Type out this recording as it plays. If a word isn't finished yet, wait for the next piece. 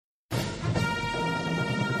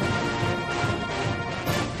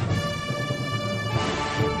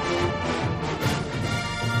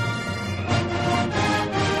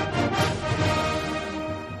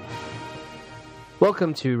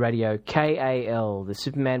Welcome to Radio KAL, the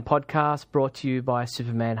Superman podcast brought to you by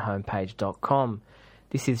supermanhomepage.com.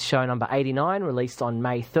 This is show number 89, released on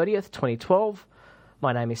May 30th, 2012.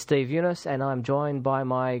 My name is Steve Younis, and I'm joined by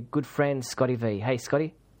my good friend Scotty V. Hey,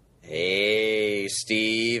 Scotty. Hey,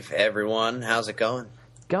 Steve, everyone. How's it going?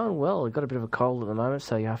 Going well. I've got a bit of a cold at the moment,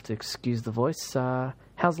 so you have to excuse the voice.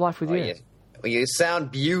 How's life with you? You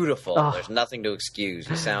sound beautiful. Oh, there's nothing to excuse.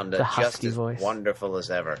 You sound just as wonderful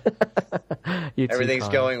as ever. Everything's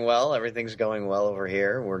going well. Everything's going well over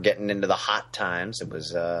here. We're getting into the hot times. It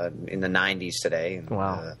was in the 90s today. And,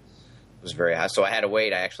 wow. It was very hot. So I had to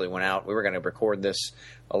wait. I actually went out. We were going to record this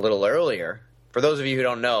a little earlier. For those of you who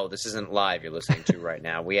don't know, this isn't live you're listening to right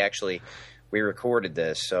now. We recorded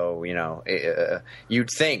this, so, you'd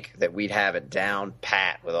think that we'd have it down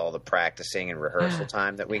pat with all the practicing and rehearsal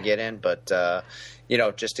time that we get in. But,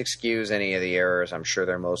 just excuse any of the errors. I'm sure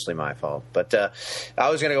they're mostly my fault. But I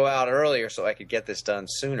was going to go out earlier so I could get this done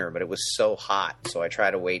sooner, but it was so hot. So I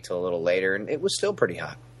tried to wait till a little later, and it was still pretty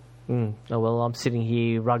hot. Oh, well, I'm sitting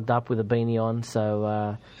here rugged up with a beanie on,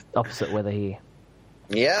 so opposite weather here.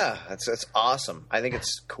 Yeah, that's awesome. I think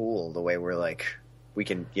it's cool the way we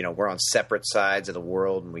can, we're on separate sides of the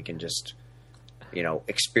world, and we can just,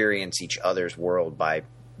 experience each other's world by,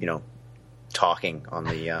 talking on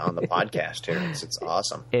the podcast here. It's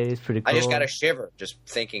awesome. It is pretty cool. I just got a shiver just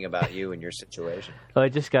thinking about you and your situation. Well, it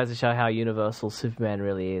just goes to show how universal Superman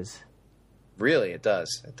really is. Really, it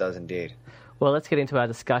does. It does indeed. Well, let's get into our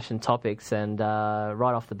discussion topics, and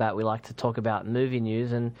right off the bat, we like to talk about movie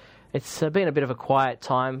news, and it's been a bit of a quiet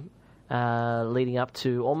time leading up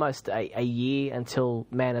to almost a year until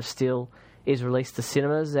Man of Steel is released to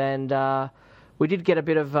cinemas, and we did get a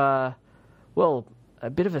bit of a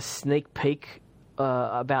sneak peek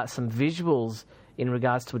about some visuals in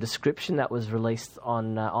regards to a description that was released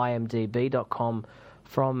on imdb.com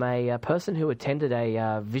from a person who attended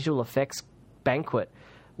a visual effects banquet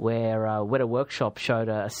where Weta Workshop showed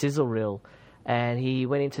a sizzle reel. And he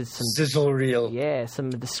went into some sizzle reel. Yeah,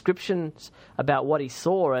 some descriptions about what he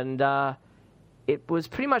saw, and it was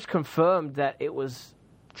pretty much confirmed that it was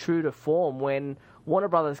true to form when Warner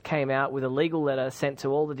Brothers came out with a legal letter sent to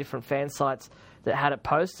all the different fan sites that had it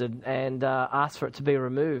posted and asked for it to be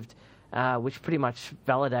removed, which pretty much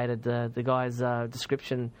validated the guy's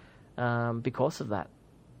description because of that.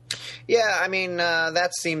 Yeah, I mean,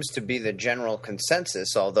 that seems to be the general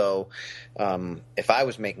consensus, although if I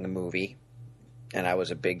was making a movie and I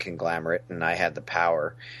was a big conglomerate and I had the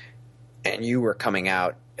power and you were coming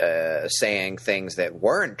out saying things that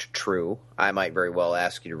weren't true, I might very well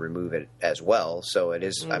ask you to remove it as well. So it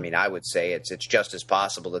is, I mean, I would say it's just as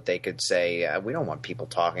possible that they could say, we don't want people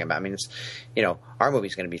talking about, I mean, it's, our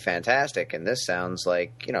movie's going to be fantastic and this sounds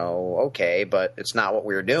like, okay, but it's not what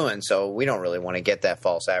we were doing. So we don't really want to get that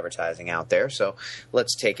false advertising out there. So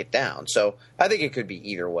let's take it down. So I think it could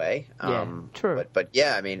be either way. Yeah, true. But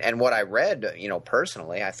yeah, I mean, and what I read,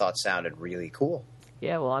 personally, I thought sounded really cool.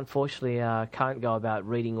 Yeah, well, unfortunately, I can't go about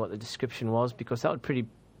reading what the description was because that would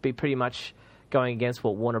be pretty much going against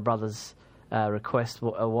what Warner Brothers' request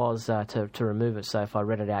was to remove it. So if I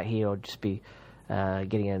read it out here, I'd just be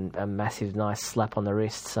getting a massive, nice slap on the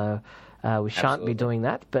wrist. So we shan't be doing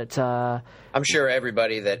that. But I'm sure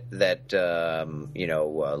everybody that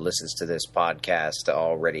listens to this podcast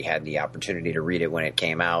already had the opportunity to read it when it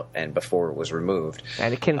came out and before it was removed.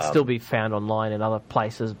 And it can still be found online in other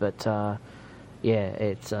places, but. Yeah,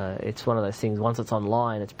 it's one of those things. Once it's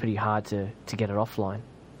online, it's pretty hard to get it offline.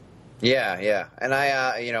 Yeah, and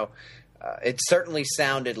it certainly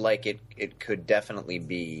sounded like it could definitely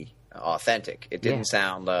be authentic. It didn't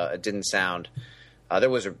sound. There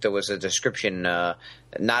was a description, not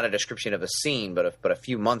a description of a scene, but a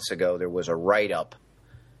few months ago there was a write up,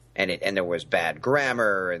 and there was bad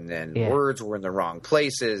grammar, and then words were in the wrong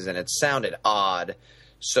places, and it sounded odd.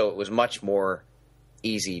 So it was much more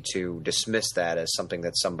easy to dismiss that as something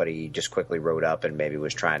that somebody just quickly wrote up and maybe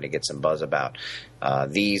was trying to get some buzz about.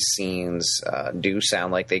 These scenes do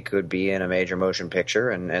sound like they could be in a major motion picture,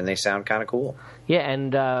 and they sound kind of cool. Yeah,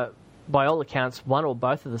 and by all accounts, one or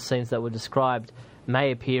both of the scenes that were described may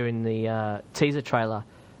appear in the teaser trailer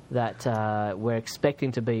that we're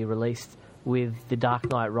expecting to be released with The Dark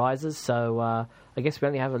Knight Rises. So I guess we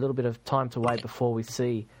only have a little bit of time to wait before we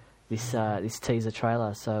see this teaser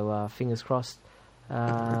trailer. So fingers crossed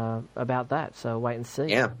about that, so wait and see.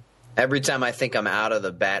 Yeah. Every time I think I'm out of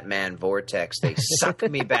the Batman vortex, they suck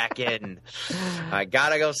me back in. I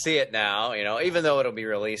gotta go see it now, even though it'll be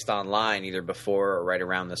released online either before or right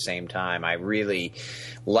around the same time. I really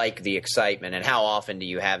like the excitement. And how often do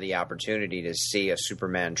you have the opportunity to see a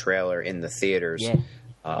Superman trailer in the theaters? Yeah.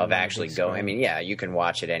 of actually going. I mean, yeah, you can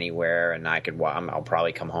watch it anywhere, and I'll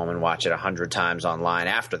probably come home and watch it 100 times online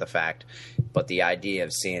after the fact. But the idea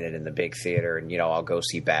of seeing it in the big theater, and I'll go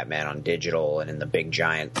see Batman on digital and in the big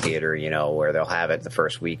giant theater, where they'll have it the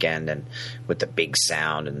first weekend and with the big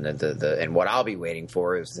sound and and what I'll be waiting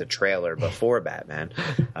for is the trailer before Batman,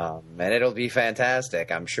 and it'll be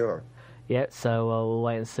fantastic, I'm sure. Yeah, so we'll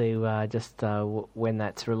wait and see when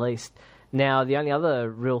that's released. Now, the only other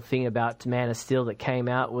real thing about Man of Steel that came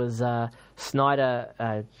out was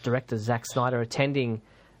director Zack Snyder attending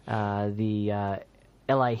the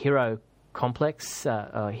LA Hero Complex.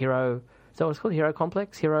 Hero, is that what it's called? Hero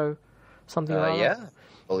Complex? Hero something like that? Yeah,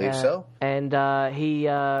 believe so. And he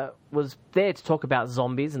was there to talk about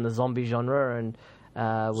zombies and the zombie genre, and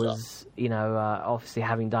obviously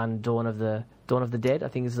having done Dawn of the Dead, I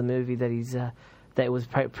think is the movie that that was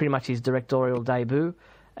pretty much his directorial debut.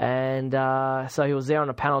 And so he was there on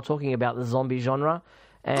a panel talking about the zombie genre,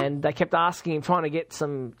 and they kept asking him, trying to get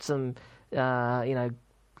some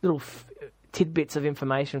little tidbits of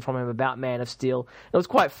information from him about Man of Steel. It was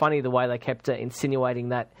quite funny the way they kept insinuating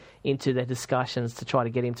that into their discussions to try to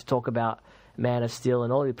get him to talk about Man of Steel,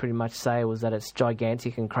 and all he pretty much say was that it's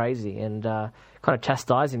gigantic and crazy, and kind of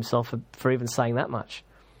chastised himself for even saying that much.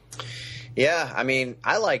 Yeah, I mean,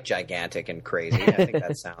 I like gigantic and crazy. I think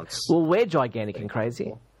that sounds... Well, we're gigantic and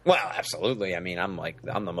crazy. Well, absolutely. I mean,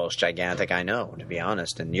 I'm the most gigantic I know, to be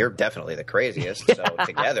honest, and you're definitely the craziest. So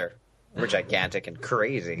together, we're gigantic and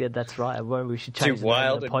crazy. Yeah, that's right. Well, we should change Two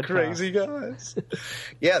wild and crazy guys.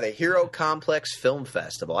 Yeah, the Hero Complex Film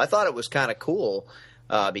Festival. I thought it was kind of cool.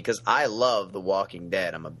 Because I love The Walking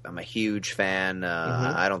Dead. I'm a huge fan.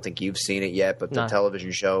 I don't think you've seen it yet, but the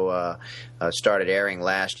television show started airing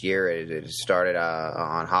last year. It started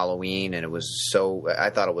on Halloween, and I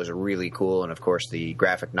thought it was really cool. And of course, the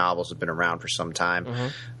graphic novels have been around for some time.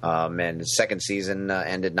 And the second season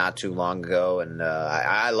ended not too long ago, and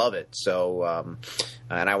I love it. So,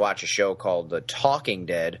 and I watch a show called The Talking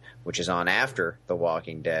Dead, which is on after The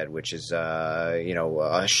Walking Dead, which is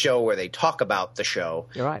a show where they talk about the show.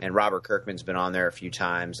 You're right. And Robert Kirkman's been on there a few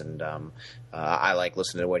times, and I like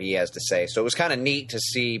listening to what he has to say. So it was kind of neat to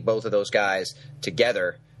see both of those guys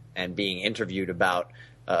together and being interviewed about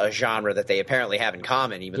a genre that they apparently have in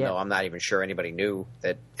common, even though I'm not even sure anybody knew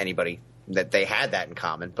that they had that in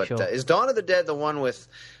common. But is Dawn of the Dead the one with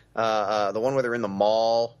the one where they're in the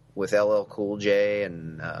mall with LL Cool J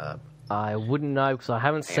and? I wouldn't know because I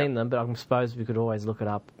haven't seen them, but I suppose we could always look it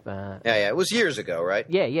up. It was years ago, right?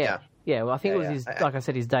 Yeah. Well, I think it was like I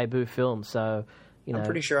said, his debut film. So, I'm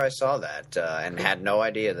pretty sure I saw that and had no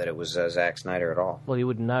idea that it was Zack Snyder at all. Well, you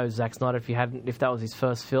wouldn't know Zack Snyder if that was his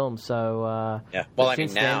first film. So Well, I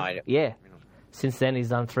mean now, Since then, he's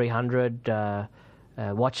done 300,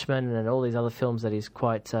 Watchmen, and all these other films that he's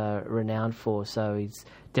quite renowned for. So he's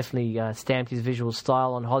definitely stamped his visual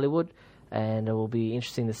style on Hollywood, and it will be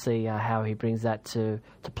interesting to see how he brings that to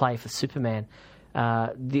play for Superman.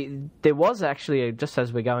 There was actually, just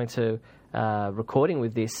as we're going to recording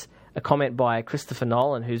with this, a comment by Christopher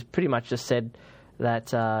Nolan, who's pretty much just said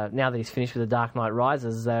that now that he's finished with The Dark Knight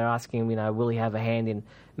Rises, they're asking him, will he have a hand in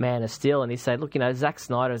Man of Steel? And he said, look, Zack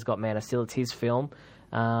Snyder's got Man of Steel. It's his film.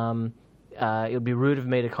 It would be rude of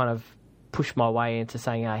me to kind of push my way into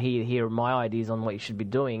saying, here are my ideas on what you should be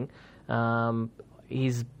doing.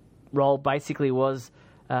 His role basically was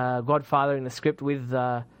godfathering the script with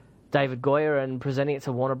David Goyer and presenting it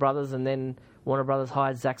to Warner Brothers, and then Warner Brothers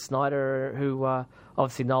hired Zack Snyder, who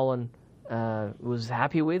obviously Nolan was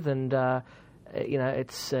happy with, and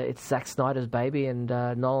it's Zack Snyder's baby, and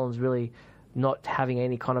Nolan's really not having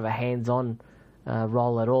any kind of a hands-on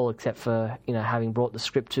role at all, except for having brought the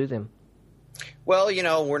script to them. Well,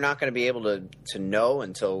 we're not going to be able to know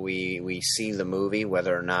until we see the movie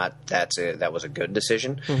whether or not that was a good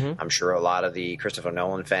decision. I'm sure a lot of the Christopher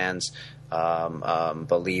Nolan fans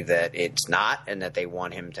believe that it's not, and that they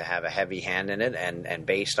want him to have a heavy hand in it. And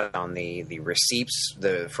based on the receipts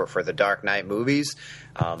for the Dark Knight movies,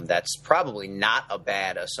 that's probably not a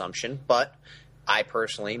bad assumption. But I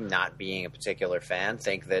personally, not being a particular fan,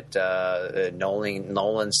 think that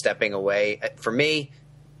Nolan stepping away, for me,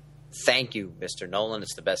 thank you, Mr. Nolan.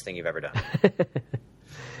 It's the best thing you've ever done.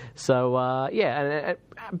 So, and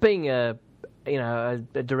being a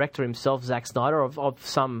director himself, Zack Snyder, of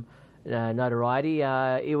some notoriety,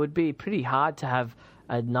 it would be pretty hard to have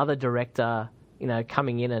another director,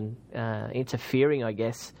 coming in and interfering, I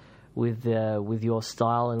guess, with your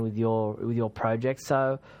style and with your project.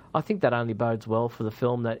 So I think that only bodes well for the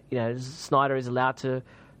film that Snyder is allowed to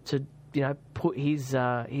put his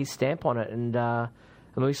stamp on it.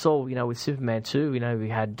 And we saw with Superman 2, we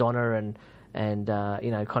had Donner and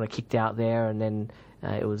kind of kicked out there, and then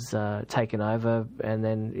it was taken over, and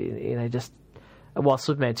then just while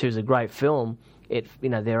Superman 2 is a great film,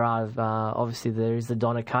 there are obviously there is the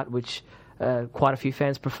Donner cut, which quite a few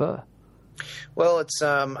fans prefer. Well, it's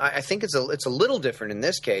I think it's a little different in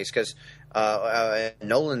this case because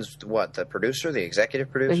Nolan's the producer, the executive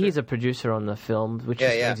producer. He's a producer on the film, which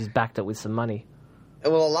means he's backed it with some money.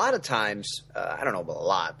 Well, a lot of times, I don't know about a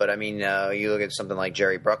lot, but I mean, you look at something like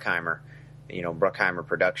Jerry Bruckheimer. Bruckheimer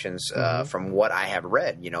Productions, from what I have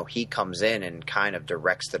read, he comes in and kind of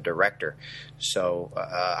directs the director. So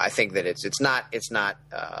I think that it's not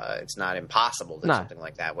impossible that something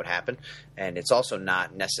like that would happen, and it's also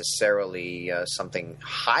not necessarily something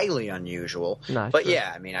highly unusual. No, but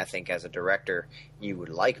yeah, I mean, I think as a director, you would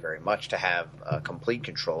like very much to have complete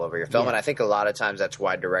control over your film, and I think a lot of times that's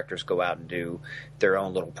why directors go out and do their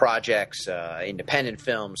own little projects, independent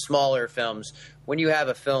films, smaller films. When you have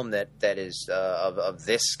a film that is of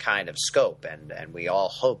this kind of scope, and we all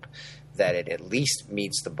hope that it at least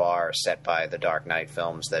meets the bar set by the Dark Knight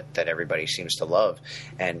films that everybody seems to love,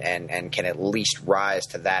 and can at least rise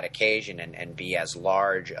to that occasion and be as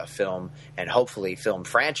large a film and hopefully film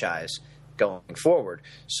franchise going forward.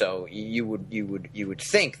 So you would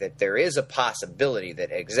think that there is a possibility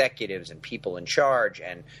that executives and people in charge,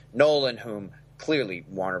 and Nolan, whom clearly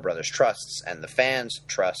Warner Brothers trusts and the fans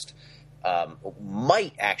trust,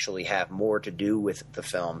 might actually have more to do with the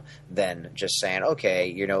film than just saying,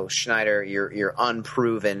 okay, Schneider, you're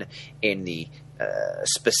unproven in the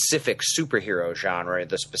specific superhero genre,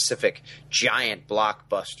 the specific giant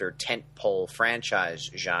blockbuster tentpole franchise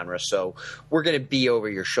genre, so we're going to be over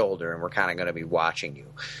your shoulder and we're kind of going to be watching you.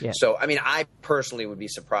 Yeah. So, I mean, I personally would be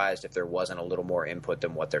surprised if there wasn't a little more input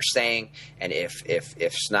than what they're saying, and if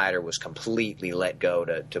Snyder was completely let go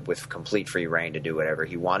to with complete free reign to do whatever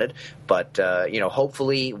he wanted. But,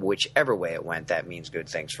 hopefully, whichever way it went, that means good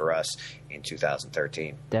things for us in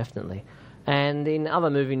 2013. Definitely. And in other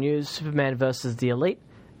movie news, Superman vs. the Elite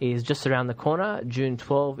is just around the corner. June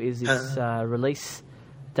 12 is its release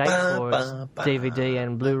date for its DVD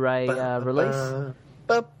and Blu-ray release.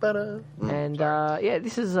 And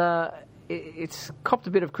this is it's copped a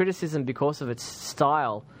bit of criticism because of its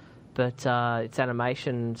style, but its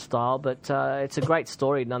animation style. But it's a great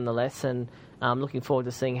story nonetheless, and I'm looking forward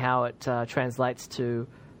to seeing how it translates to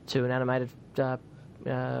an animated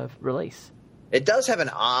release. It does have an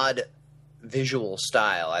odd visual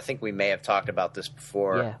style. I think we may have talked about this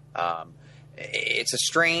before. Yeah. It's a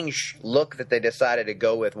strange look that they decided to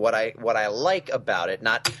go with. What I like about it,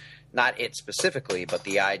 not it specifically, but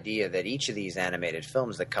the idea that each of these animated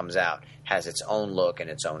films that comes out has its own look and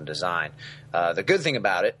its own design. The good thing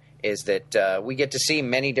about it is that we get to see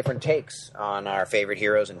many different takes on our favorite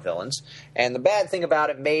heroes and villains. And the bad thing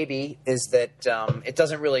about it maybe is that it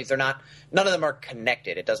doesn't really, none of them are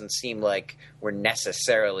connected. It doesn't seem like we're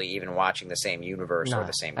necessarily even watching the same universe or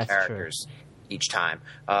the same characters each time.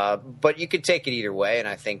 But you could take it either way, and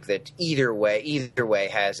I think that either way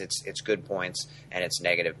has its good points and its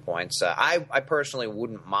negative points. I personally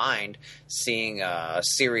wouldn't mind seeing a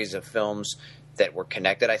series of films that were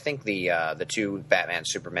connected. I think the two Batman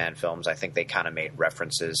Superman films, I think they kind of made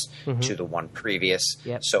references to the one previous.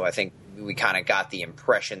 Yep. So I think we kind of got the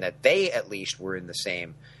impression that they at least were in the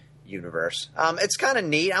same universe. It's kind of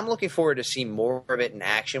neat. I'm looking forward to see more of it in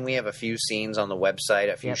action. We have a few scenes on the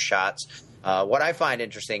website, a few shots. What I find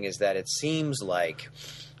interesting is that it seems like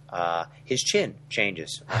his chin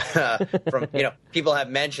changes. From people have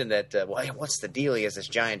mentioned that. What's the deal? He has this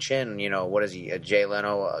giant chin. What is he? Jay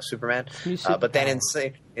Leno, Superman. But then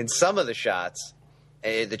in some of the shots,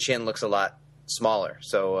 the chin looks a lot smaller.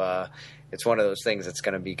 So it's one of those things that's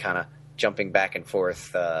going to be kind of jumping back and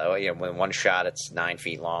forth. When one shot it's 9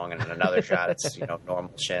 feet long, and in another shot it's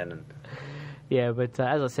normal chin. And yeah, but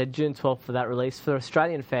as I said, June 12th for that release. For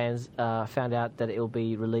Australian fans, found out that it will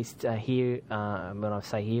be released here, when I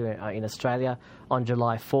say here, in Australia, on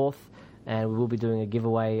July 4th. And we will be doing a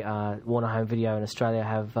giveaway. Warner Home Video in Australia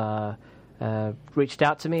have reached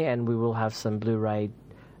out to me, and we will have some Blu-ray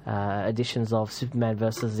editions of Superman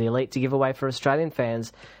vs. the Elite to give away for Australian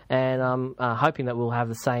fans. And I'm hoping that we'll have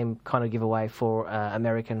the same kind of giveaway for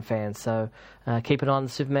American fans. So keep an eye on the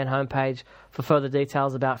Superman homepage for further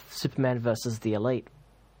details about Superman vs. the Elite.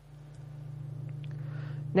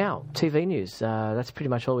 Now, TV news. That's pretty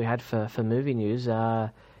much all we had for movie news.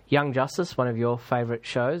 Young Justice, one of your favourite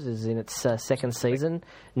shows, is in its second season,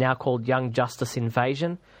 now called Young Justice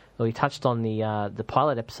Invasion. We touched on the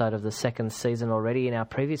pilot episode of the second season already in our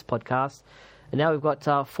previous podcast. And now we've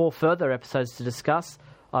got 4 further episodes to discuss.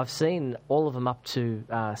 I've seen all of them up to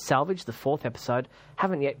Salvage, the 4th episode.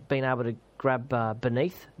 Haven't yet been able to grab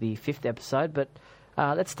Beneath, the 5th episode, but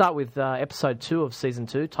Let's start with episode 2 of season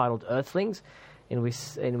 2, titled Earthlings, in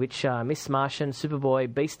which Miss Martian,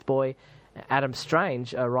 Superboy, Beast Boy, Adam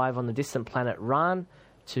Strange arrive on the distant planet Ran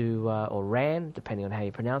or Ran, depending on how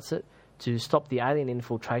you pronounce it, to stop the alien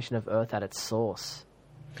infiltration of Earth at its source.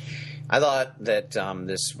 I thought that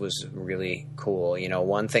this was really cool. You know,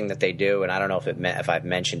 one thing that they do, and I don't know if I've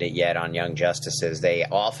mentioned it yet on Young Justice, is they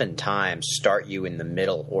oftentimes start you in the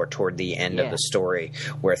middle or toward the end of the story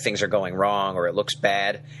where things are going wrong or it looks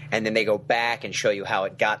bad, and then they go back and show you how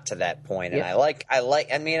it got to that point. And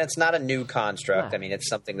I mean, it's not a new construct. No. I mean, it's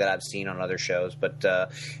something that I've seen on other shows, but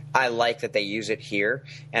I like that they use it here.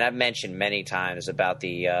 And I've mentioned many times about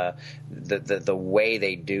the way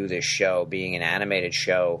they do this show, being an animated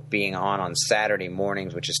show, being on Saturday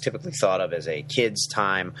mornings, which is typically thought of as a kid's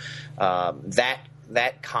time. That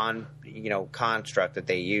construct that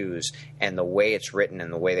they use and the way it's written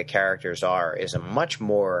and the way the characters are is a much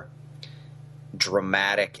more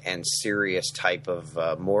dramatic and serious type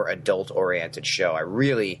of more adult-oriented show. I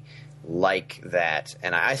really like that,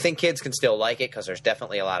 and I think kids can still like it because there's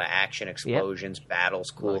definitely a lot of action, explosions, battles,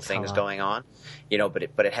 cool things going on,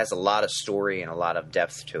 but it has a lot of story and a lot of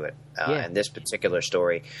depth to it. And this particular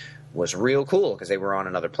story was real cool because they were on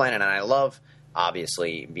another planet, and I love,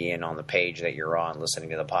 obviously, being on the page that you're on,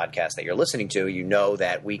 listening to the podcast that you're listening to. You know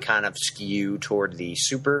that we kind of skew toward the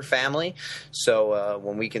super family, so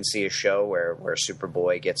when we can see a show where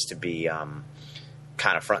Superboy gets to be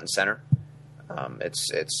kind of front and center,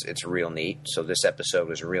 it's real neat. So this episode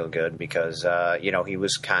was real good because he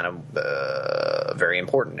was kind of very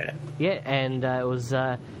important in it. Yeah, and it was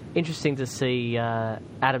interesting to see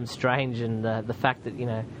Adam Strange and the fact that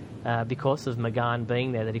because of McGahn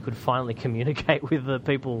being there, that he could finally communicate with the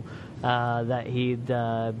people that he'd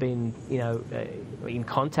been in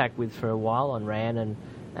contact with for a while on Ran,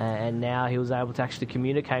 and now he was able to actually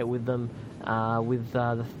communicate with them with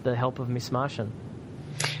the help of Miss Martian.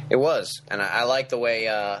 It was, and I like the way,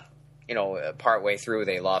 partway through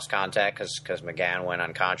they lost contact because McGahn went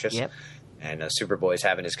unconscious. Yep. And Superboy's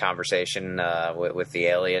having his conversation with the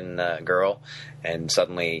alien girl, and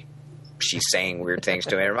suddenly she's saying weird things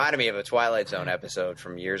to him. It reminded me of a Twilight Zone episode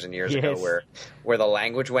from years and years ago where the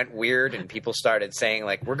language went weird and people started saying,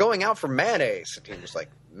 like, we're going out for mayonnaise. And he was like,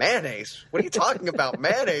 mayonnaise? What are you talking about?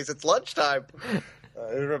 Mayonnaise? It's lunchtime.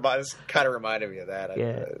 It kind of reminded me of that.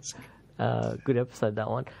 Yeah. Good episode, that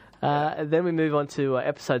one. Then we move on to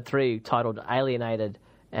episode 3, titled Alienated,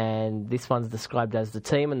 and this one's described as the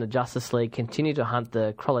team and the Justice League continue to hunt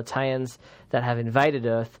the Krolataeans that have invaded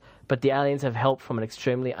Earth, but the aliens have help from an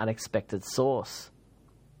extremely unexpected source.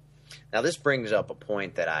 Now, this brings up a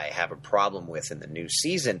point that I have a problem with in the new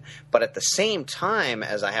season, but at the same time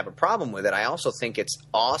as I have a problem with it, I also think it's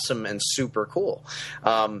awesome and super cool.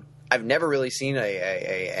 I've never really seen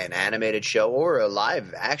an animated show or a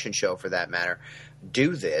live action show, for that matter,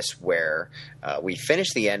 do this where we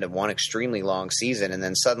finish the end of one extremely long season and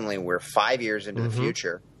then suddenly we're 5 years into the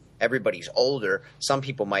future. Everybody's older. Some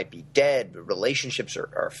people might be dead. Relationships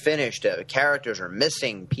are finished. Characters are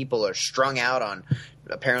missing. People are strung out on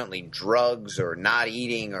apparently drugs or not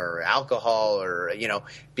eating or alcohol or,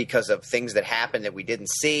 because of things that happened that we didn't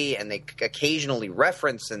see, and they occasionally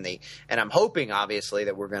reference and I'm hoping, obviously,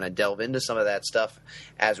 that we're going to delve into some of that stuff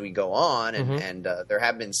as we go on. And there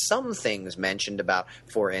have been some things mentioned about,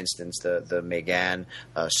 for instance, the McGahn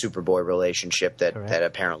Superboy relationship that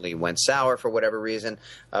apparently went sour for whatever reason.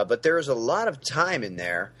 But there is a lot of time in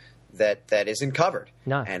there that isn't covered.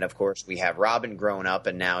 No. And, of course, we have Robin grown up,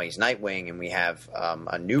 and now he's Nightwing, and we have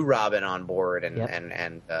a new Robin on board, and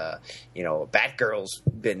Batgirl's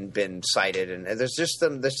been cited, and there's just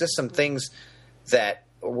some things that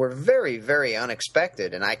were very, very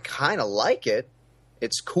unexpected, and I kind of like it.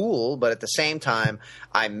 It's cool, but at the same time,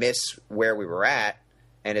 I miss where we were at,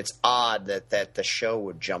 and it's odd that the show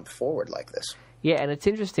would jump forward like this. Yeah, and it's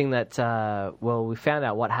interesting that, we found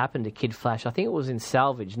out what happened to Kid Flash. I think it was in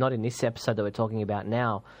Salvage, not in this episode that we're talking about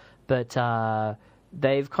now. But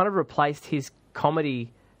they've kind of replaced his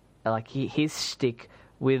comedy, like his shtick,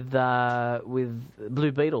 with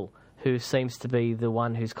Blue Beetle, who seems to be the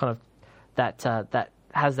one who's kind of that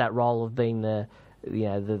has that role of being the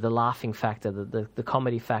laughing factor, the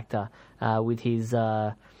comedy factor, with his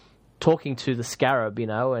talking to the Scarab,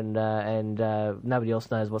 and nobody else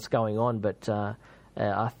knows what's going on, but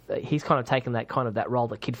he's kind of taken that role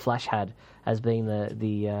that Kid Flash had as being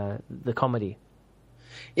the comedy.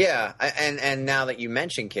 Yeah, and now that you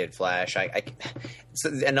mention Kid Flash, it's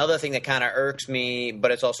another thing that kind of irks me, but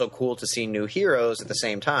it's also cool to see new heroes at the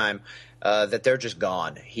same time, that they're just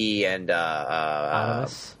gone. He and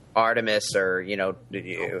Artemis are,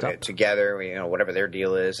 together, whatever their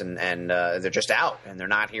deal is, and they're just out and they're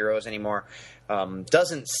not heroes anymore.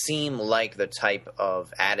 Doesn't seem like the type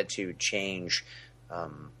of attitude change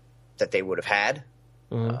that they would have had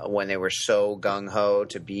when they were so gung-ho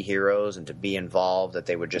to be heroes and to be involved that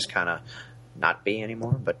they would just kind of not be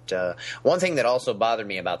anymore. But one thing that also bothered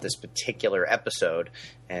me about this particular episode,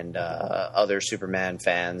 and other Superman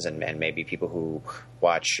fans and maybe people who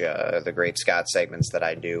watch the Great Scott segments that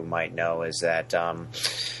I do might know, is that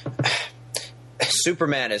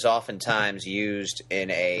Superman is oftentimes used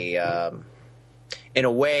in a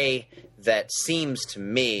way that seems to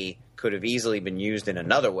me could have easily been used in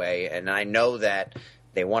another way. And I know that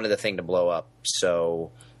they wanted the thing to blow up,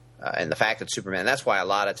 so... and the fact that Superman, that's why a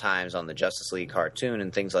lot of times on the Justice League cartoon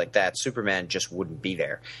and things like that, Superman just wouldn't be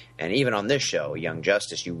there. And even on this show, Young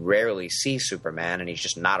Justice, you rarely see Superman, and he's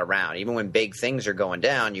just not around. Even when big things are going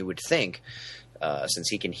down, you would think, since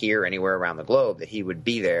he can hear anywhere around the globe, that he would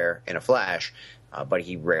be there in a flash, but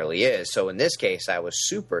he rarely is. So in this case, I was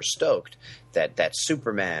super stoked that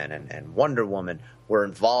Superman and Wonder Woman were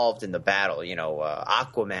involved in the battle.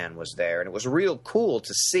 Aquaman was there, and it was real cool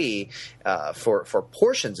to see for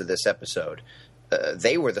portions of this episode.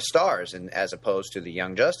 They were the stars, and as opposed to the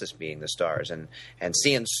Young Justice being the stars, and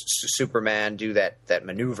seeing Superman do that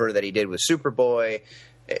maneuver that he did with Superboy,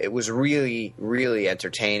 it was really, really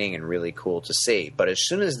entertaining and really cool to see. But as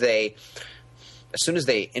soon as they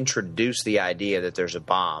introduce the idea that there's a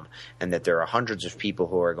bomb and that there are hundreds of people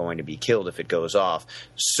who are going to be killed if it goes off,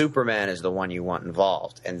 Superman is the one you want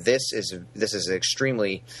involved. And this is an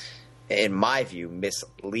extremely, in my view,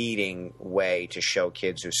 misleading way to show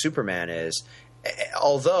kids who Superman is.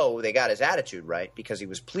 Although they got his attitude right, because he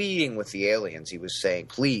was pleading with the aliens. He was saying,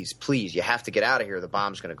 please, please, you have to get out of here. The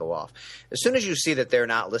bomb's going to go off. As soon as you see that they're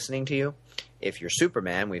not listening to you, if you're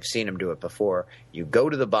Superman, we've seen him do it before, you go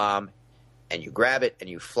to the bomb, and you grab it, and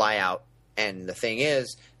you fly out. And the thing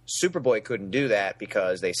is, Superboy couldn't do that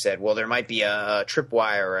because they said, well, there might be a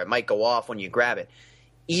tripwire, or it might go off when you grab it.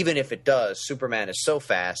 Even if it does, Superman is so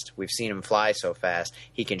fast, we've seen him fly so fast,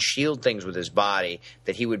 he can shield things with his body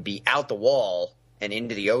that he would be out the wall and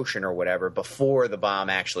into the ocean or whatever before the bomb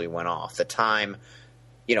actually went off. The time,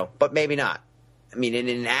 but maybe not. I mean,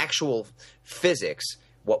 in actual physics,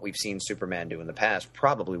 what we've seen Superman do in the past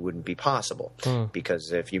probably wouldn't be possible,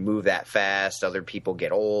 because if you move that fast, other people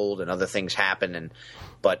get old and other things happen.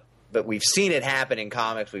 But we've seen it happen in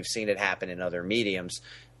comics. We've seen it happen in other mediums.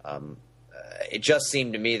 It just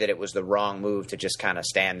seemed to me that it was the wrong move to just kind of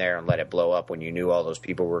stand there and let it blow up when you knew all those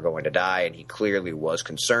people were going to die, and he clearly was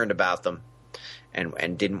concerned about them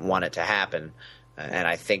and didn't want it to happen. And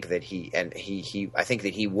I think that he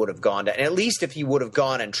would have gone to, and at least if he would have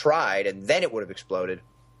gone and tried and then it would have exploded,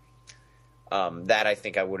 that I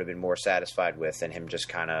think I would have been more satisfied with than him just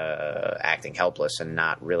kind of acting helpless and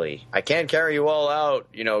not really, I can't carry you all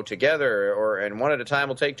out, together, and one at a time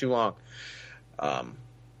will take too long.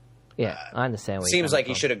 Yeah, I understand. Seems like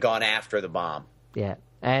he should have gone after the bomb. Yeah,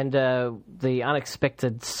 and the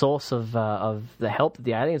unexpected source of the help that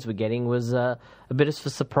the aliens were getting was a bit of a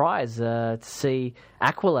surprise to see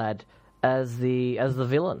Aqualad as the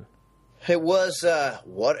villain. It was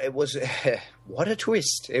what a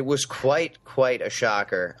twist! It was quite a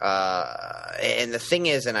shocker. And the thing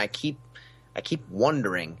is, and I keep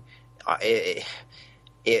wondering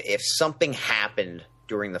if something happened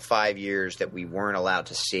during the 5 years that we weren't allowed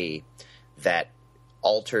to see that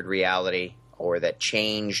altered reality or that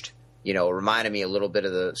changed. Reminded me a little bit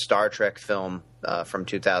of the Star Trek film from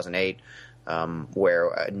 2008, where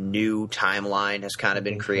a new timeline has kind of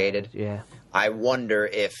been created. Yeah. I wonder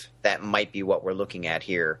if that might be what we're looking at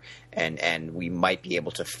here, and we might be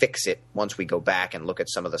able to fix it once we go back and look at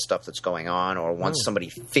some of the stuff that's going on, or once somebody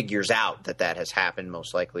figures out that has happened.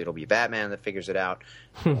 Most likely it'll be Batman that figures it out.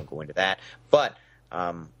 I won't go into that. But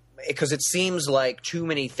because it seems like too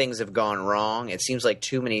many things have gone wrong. It seems like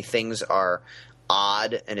too many things are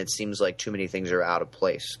odd, and it seems like too many things are out of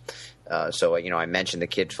place. So I mentioned the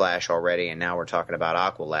Kid Flash already, and now we're talking about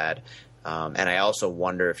Aqualad. And I also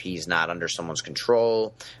wonder if he's not under someone's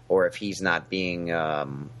control, or if he's not being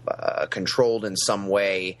controlled in some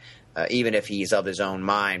way, even if he's of his own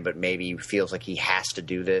mind, but maybe he feels like he has to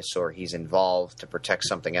do this, or he's involved to protect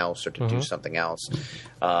something else or to do something else.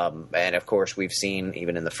 And, of course, we've seen,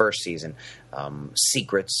 even in the first season,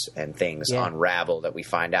 secrets and things unravel that we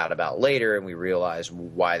find out about later, and we realize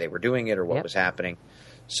why they were doing it or what was happening.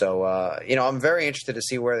 So, I'm very interested to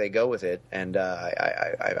see where they go with it, and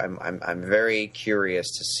I'm very curious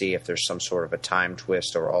to see if there's some sort of a time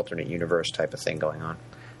twist or alternate universe type of thing going on.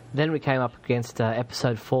 Then we came up against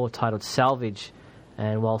episode 4 titled Salvage,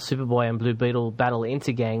 And while Superboy and Blue Beetle battle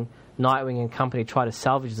Intergang, Nightwing and company try to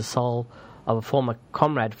salvage the soul of a former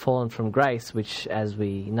comrade fallen from grace, which, as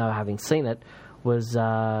we know, having seen it, was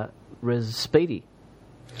Speedy.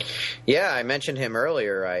 Yeah, I mentioned him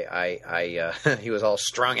earlier. He was all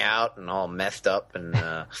strung out and all messed up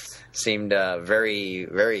and seemed very,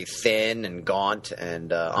 very thin and gaunt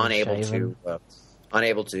and unable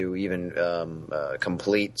to even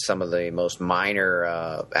complete some of the most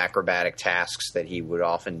minor acrobatic tasks that he would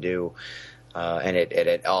often do. And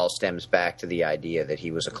it all stems back to the idea that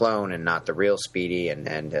he was a clone and not the real Speedy,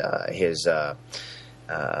 and his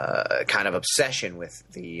kind of obsession with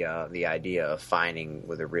the idea of finding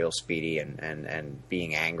with a real Speedy and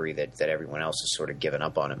being angry that everyone else has sort of given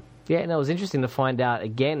up on him. Yeah, and it was interesting to find out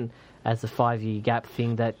again as the 5-year gap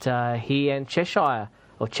thing that he and Cheshire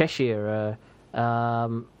are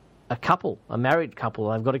a couple, a married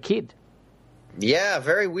couple. They've got a kid. Yeah,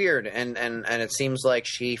 very weird, and it seems like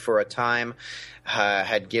she, for a time,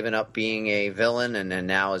 had given up being a villain, and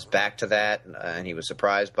now is back to that, and he was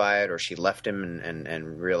surprised by it, or she left him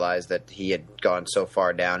and realized that he had gone so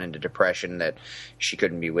far down into depression that she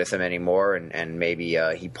couldn't be with him anymore, and maybe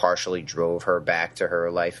he partially drove her back to her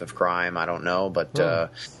life of crime. I don't know, but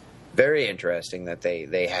very interesting that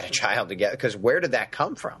they had a child together, because where did that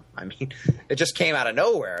come from? I mean, it just came out of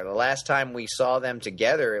nowhere. The last time we saw them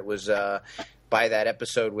together, it was by that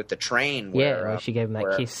episode with the train. Where she gave him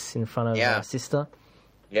that kiss in front of her sister.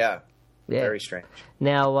 Yeah, very strange.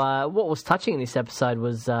 Now, what was touching in this episode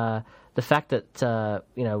was the fact that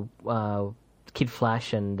Kid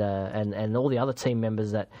Flash and all the other team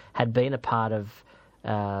members that had been a part of,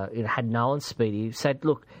 had known Speedy, said,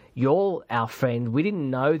 "Look, you're our friend. We didn't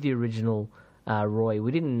know the original Roy.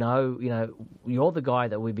 We didn't know, you're the guy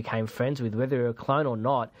that we became friends with, whether you're a clone or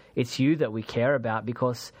not. It's you that we care about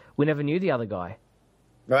because we never knew the other guy."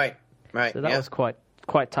 Right. So that was quite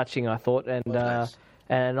touching, I thought, and nice.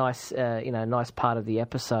 And a nice part of the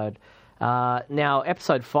episode. Now,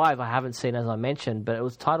 episode 5 I haven't seen, as I mentioned, but it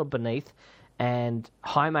was titled Beneath, and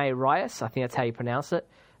Jaime Reyes, I think that's how you pronounce it,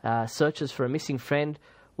 searches for a missing friend,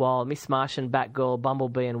 while Miss Martian, Batgirl,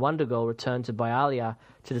 Bumblebee, and Wonder Girl return to Bialia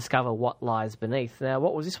to discover what lies beneath. Now,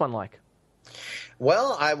 what was this one like?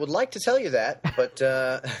 Well, I would like to tell you that, but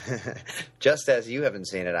just as you haven't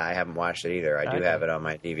seen it, I haven't watched it either. I do have it on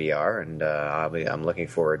my DVR, and I'm looking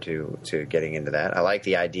forward to getting into that. I like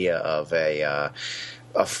the idea of a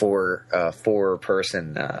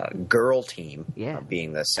four-person girl team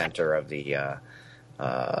being the center of the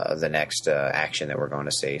next action that we're going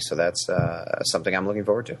to see. So that's something I'm looking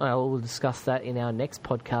forward to. Well, we'll discuss that in our next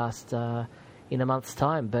podcast in a month's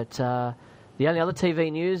time. But the only other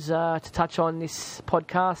TV news to touch on this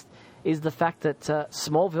podcast is the fact that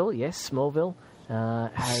Smallville,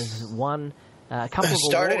 has won a couple of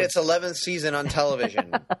started awards. its 11th season on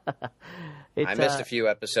television. I missed a few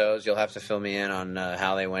episodes. You'll have to fill me in on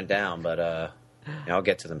how they went down, but I'll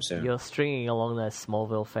get to them soon. You're stringing along those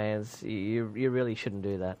Smallville fans. You really shouldn't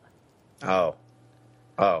do that. Oh,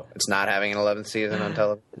 it's not having an 11th season on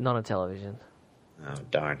television? Not on television. Oh,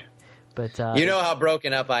 darn. But you know how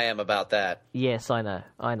broken up I am about that. Yes, I know.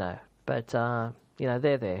 But they're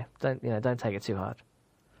there. Don't take it too hard.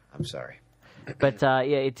 I'm sorry. But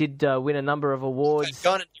it did win a number of awards. It's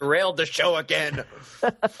gone and derailed the show again.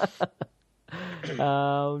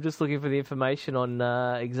 I'm just looking for the information on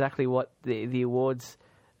exactly what the awards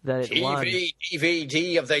that it won.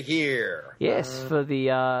 DVD of the year. Yes, for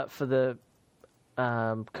the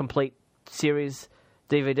complete series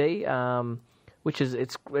DVD, which is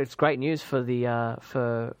it's great news for the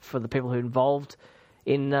for the people who are involved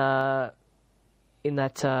in that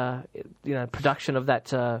production of that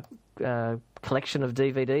collection of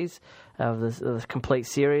DVDs of the complete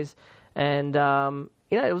series, and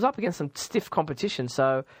it was up against some stiff competition.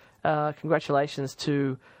 So congratulations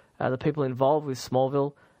to the people involved with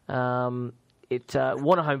Smallville.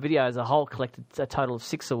 Warner Home Video as a whole collected a total of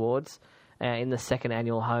 6 awards in the second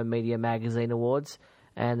annual Home Media Magazine Awards,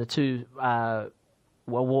 and the 2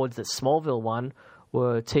 awards that Smallville won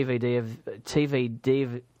were TV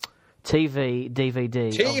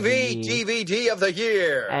DVD of the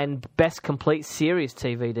year and Best Complete Series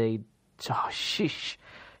TV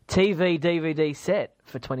DVD set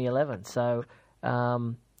for 2011. So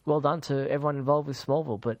well done to everyone involved with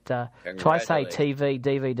Smallville, but try say TV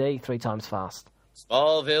DVD 3 times fast.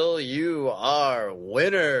 Smallville, you are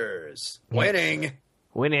winners. Winning.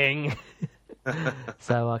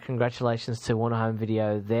 So congratulations to Warner Home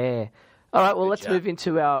Video there. All right, well, let's move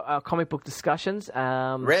into our comic book discussions.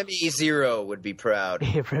 Remy Zero would be proud.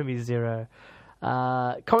 Yeah, Remy Zero.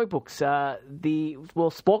 Comic books.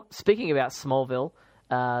 Speaking about Smallville,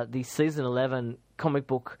 the Season 11 comic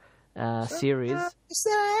book series.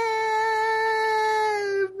 Save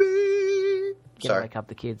me. Sorry. Wake up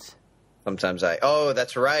the kids. Sometimes oh,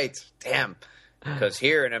 that's right. Damn. Because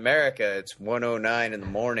here in America, it's 1:09 in the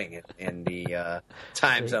morning in the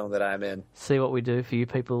time zone that I'm in. See what we do for you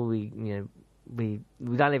people. We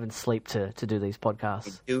don't even sleep to do these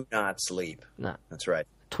podcasts. We do not sleep. No. That's right.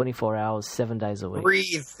 24 hours, 7 days a week.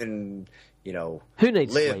 Breathe and, who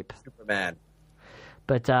needs live, sleep? Superman.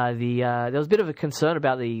 But there was a bit of a concern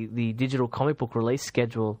about the digital comic book release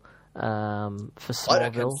schedule for Smallville. What,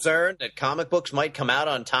 a concern that comic books might come out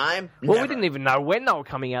on time? Well, Never. we didn't even know when they were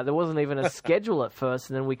coming out. There wasn't even a schedule at first,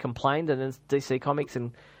 and then we complained, and then DC Comics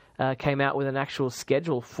came out with an actual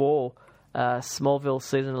schedule for Smallville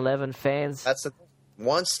Season 11 fans. That's the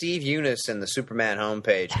once Steve Eunice in the Superman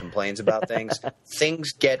homepage complains about things,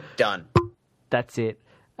 things get done. That's it.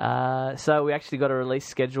 So we actually got a release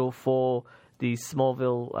schedule for the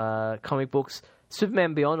Smallville comic books.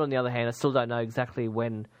 Superman Beyond, on the other hand, I still don't know exactly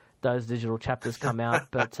when those digital chapters come out,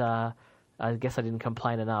 but I guess I didn't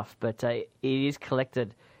complain enough. But it is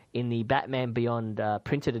collected in the Batman Beyond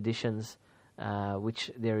printed editions, which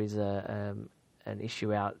there is an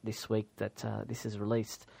issue out this week that this is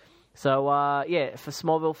released. So, for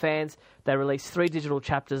Smallville fans, they release 3 digital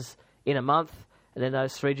chapters in a month, and then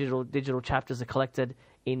those 3 digital chapters are collected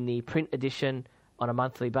in the print edition on a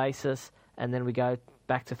monthly basis, and then we go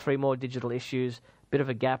back to 3 more digital issues, bit of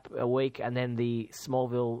a gap a week, and then the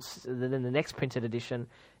then the next printed edition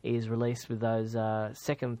is released with those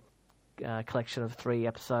second collection of 3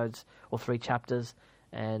 episodes or 3 chapters,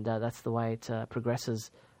 and that's the way it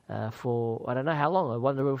progresses for, I don't know how long. I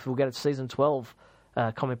wonder if we'll get a Season 12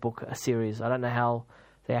 comic book series. I don't know how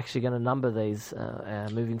they're actually going to number these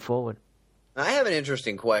moving forward. I have an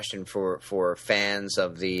interesting question for fans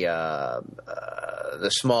of the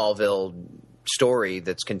Smallville story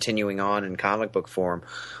that's continuing on in comic book form.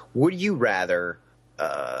 Would you rather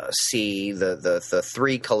see the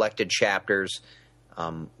 3 collected chapters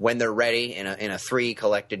when they're ready in a 3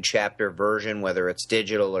 collected chapter version, whether it's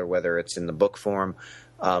digital or whether it's in the book form,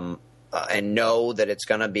 and know that it's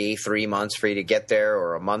going to be 3 months for you to get there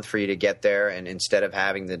or a month for you to get there, and instead of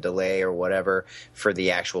having the delay or whatever for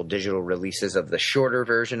the actual digital releases of the shorter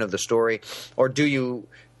version of the story? Or do you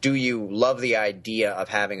love the idea of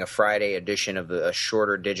having a Friday edition of a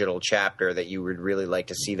shorter digital chapter that you would really like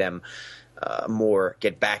to see them more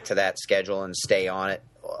get back to that schedule and stay on it?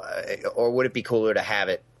 Or would it be cooler to have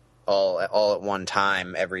it all at one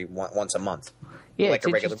time once a month, like a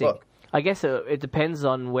regular book? I guess it depends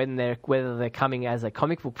on whether they're coming as a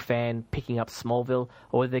comic book fan picking up Smallville,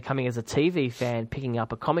 or whether they're coming as a TV fan picking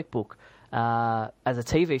up a comic book. As a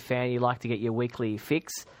TV fan, you like to get your weekly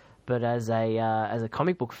fix, but as a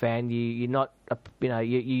comic book fan, you're not you're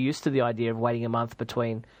used to the idea of waiting a month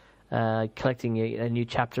between collecting a new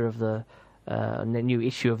chapter of the new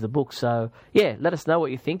issue of the book. So let us know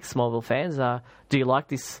what you think, Smallville fans. Do you like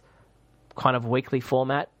this kind of weekly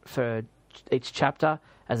format for each chapter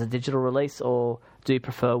as a digital release, or do you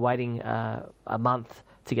prefer waiting a month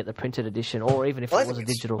to get the printed edition, or even if it was a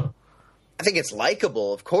digital? I think it's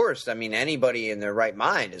likable, of course. I mean, anybody in their right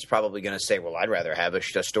mind is probably going to say, well, I'd rather have a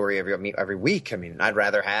story every week. I mean, I'd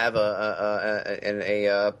rather have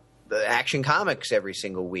a Action Comics every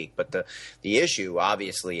single week. But the issue,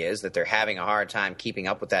 obviously, is that they're having a hard time keeping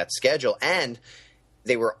up with that schedule, and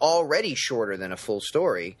they were already shorter than a full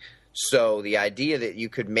story. So the idea that you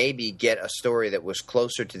could maybe get a story that was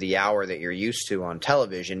closer to the hour that you're used to on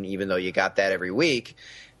television, even though you got that every week,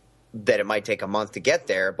 that it might take a month to get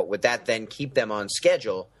there, but would that then keep them on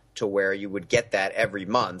schedule to where you would get that every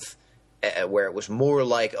month, where it was more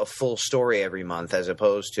like a full story every month, as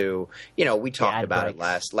opposed to, we talked about it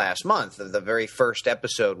last month. The very first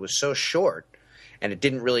episode was so short, and it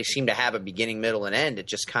didn't really seem to have a beginning, middle, and end. It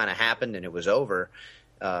just kind of happened and it was over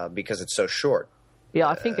because it's so short. Yeah,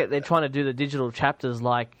 I think that they're trying to do the digital chapters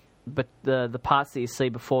but the parts that you see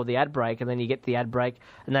before the ad break, and then you get the ad break,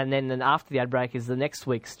 and then after the ad break is the next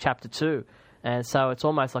week's chapter 2. And so it's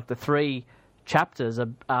almost like the 3 chapters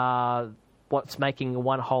are what's making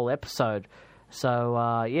one whole episode. So,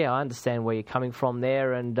 I understand where you're coming from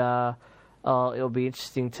there, and it'll be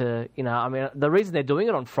interesting to, the reason they're doing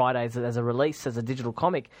it on Fridays as a release, as a digital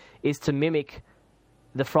comic, is to mimic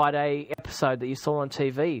the Friday episode that you saw on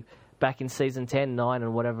TV back in season 10, 9,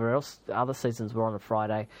 and whatever else other seasons were on a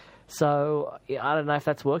Friday. So I don't know if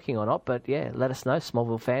that's working or not, but let us know,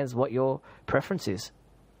 Smallville fans, what your preference is.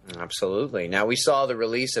 Absolutely. Now, we saw the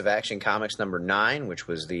release of Action Comics number 9, which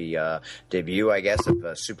was the debut, I guess, of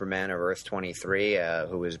Superman of Earth 23,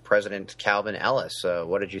 who was President Calvin Ellis.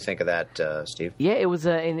 What did you think of that, Steve? Yeah, it was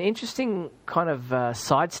an interesting kind of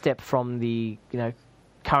sidestep from the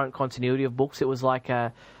current continuity of books. It was like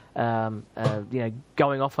going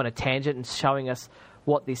off on a tangent and showing us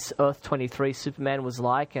what this Earth 23 Superman was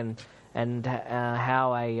like, and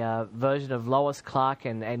how a version of Lois, Clark,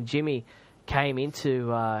 and Jimmy came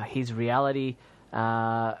into his reality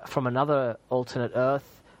from another alternate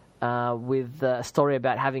Earth, with a story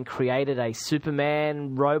about having created a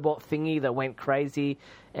Superman robot thingy that went crazy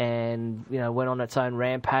and went on its own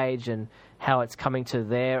rampage, and how it's coming to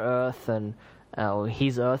their Earth and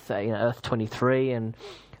his Earth, Earth 23, and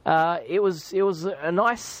it was a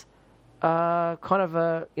nice kind of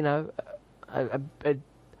a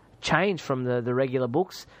change from the regular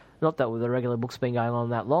books. Not that the regular book's been going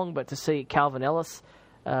on that long, but to see Calvin Ellis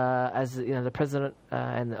as the president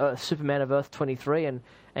and Superman of Earth 23,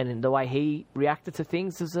 and the way he reacted to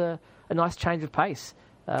things is a nice change of pace.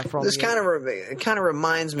 This kind of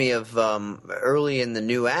reminds me of early in the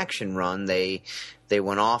New Action run. They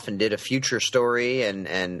went off and did a future story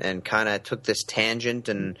and kind of took this tangent,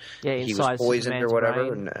 and he was poisoned Superman's or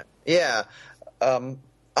whatever. And,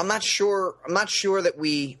 I'm not sure that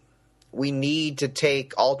we need to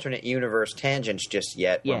take alternate universe tangents just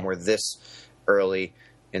yet when we're this early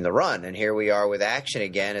in the run. And here we are with Action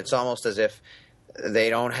again. It's almost as if they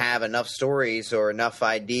don't have enough stories or enough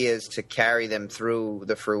ideas to carry them through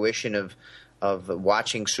the fruition of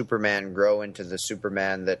watching Superman grow into the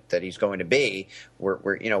Superman that he's going to be.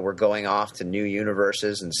 We're going off to new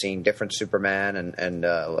universes and seeing different Superman, and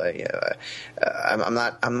I'm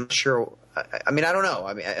not sure. I mean, I don't know.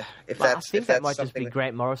 I mean, I think that might just be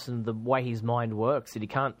Grant Morrison, the way his mind works, that he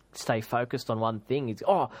can't stay focused on one thing. He's,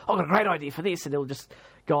 I've got a great idea for this, and he'll just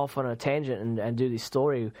go off on a tangent and do this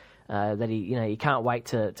story that he can't wait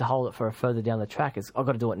to hold it for a further down the track. I've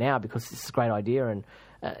got to do it now because it's a great idea, and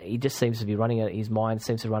he just seems to be running it. His mind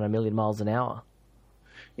seems to run 1,000,000 miles an hour.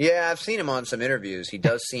 Yeah, I've seen him on some interviews. He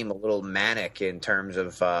does seem a little manic in terms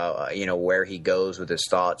of where he goes with his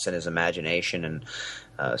thoughts and his imagination, and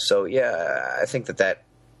I think that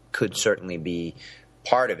could certainly be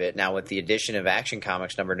part of it. Now, with the addition of Action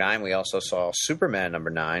Comics number 9, we also saw Superman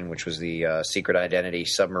number 9, which was the Secret Identity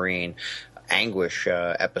Submarine Anguish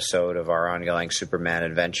episode of our ongoing Superman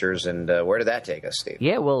adventures. And where did that take us, Steve?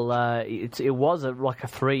 Yeah, well, it was like a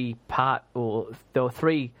 3-part, or there were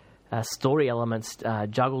 3 story elements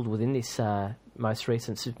juggled within this most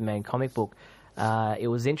recent Superman comic book. It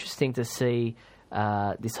was interesting to see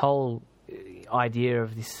this whole idea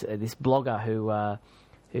of this blogger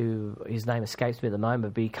who his name escapes me at the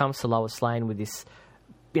moment, but he comes to Lois Lane with this,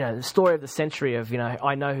 the story of the century of,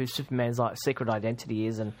 I know who Superman's secret identity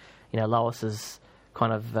is, and Lois is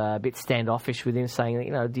kind of a bit standoffish with him, saying,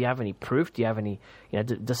 do you have any proof? Do you have any,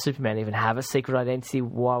 does Superman even have a secret identity?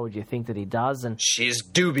 Why would you think that he does? And she's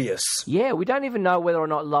dubious. Yeah, we don't even know whether or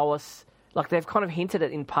not Lois, like they've kind of hinted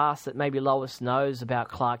at in past that maybe Lois knows about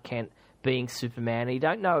Clark Kent being Superman. And you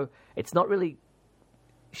don't know, it's not really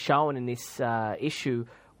shown in this issue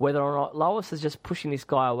whether or not Lois is just pushing this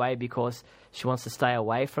guy away because she wants to stay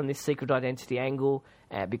away from this secret identity angle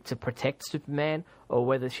to protect Superman, or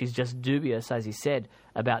whether she's just dubious, as he said,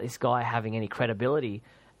 about this guy having any credibility.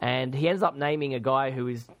 And he ends up naming a guy who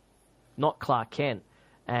is not Clark Kent,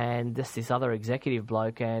 and just this other executive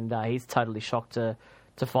bloke, and he's totally shocked to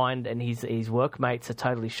find, and his workmates are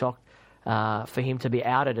totally shocked for him to be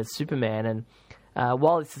outed as Superman. And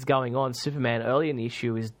while this is going on, Superman early in the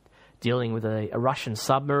issue is dealing with a Russian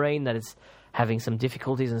submarine that is having some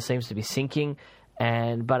difficulties and seems to be sinking.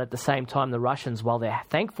 But at the same time, the Russians, while they're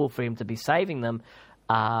thankful for him to be saving them,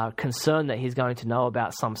 are concerned that he's going to know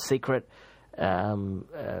about some secret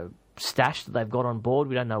stash that they've got on board.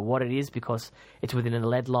 We don't know what it is because it's within a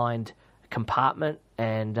lead-lined compartment.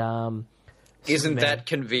 And isn't that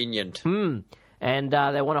convenient? And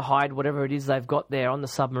they want to hide whatever it is they've got there on the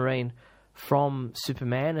submarine from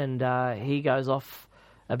Superman. And he goes off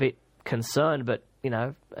a bit concerned, but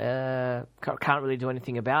can't really do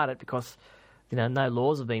anything about it because no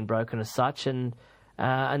laws have been broken as such. And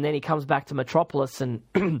then he comes back to Metropolis and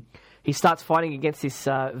he starts fighting against this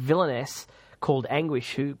villainess called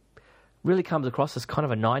Anguish, who really comes across as kind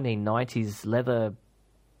of a 1990s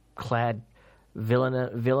leather-clad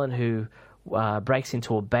villain who breaks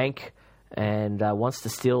into a bank and wants to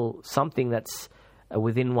steal something that's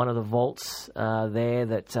within one of the vaults there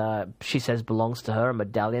that she says belongs to her, a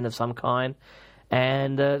medallion of some kind.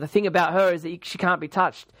 And the thing about her is that she can't be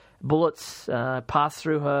touched. Bullets pass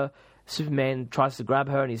through her. Superman tries to grab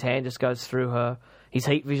her and his hand just goes through her his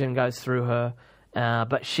heat vision goes through her,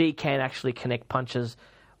 but she can actually connect punches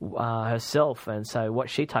herself, and so what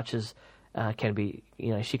she touches can be,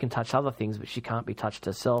 she can touch other things, but she can't be touched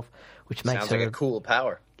herself, which makes Sounds her like a cool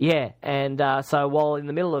power. Yeah, and so while in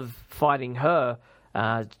the middle of fighting her,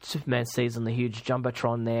 Superman sees on the huge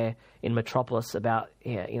jumbotron there in Metropolis about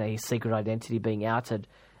his secret identity being outed,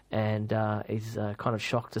 and he's kind of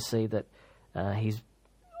shocked to see that his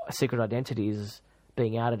secret identity is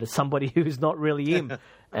being outed as somebody who's not really him.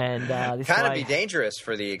 And this kind guy, of be dangerous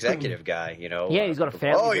for the executive guy, Yeah, he's got a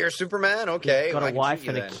family. Oh, you're Superman? Okay. He's got a wife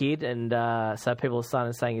and a kid, and so people are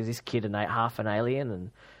starting saying, is this kid half an alien?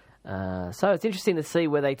 And so it's interesting to see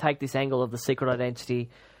where they take this angle of the secret identity,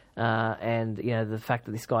 and the fact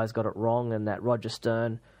that this guy's got it wrong, and that Roger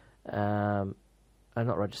Stern, not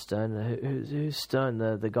Roger Stern, who's Stern,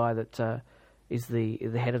 the guy that is the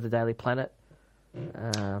head of the Daily Planet,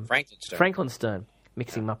 Franklin Stern.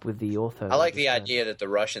 Mixing him up with the author. I like the idea that the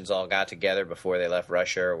Russians all got together before they left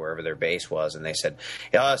Russia or wherever their base was, and they said,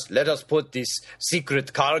 yes, let us put this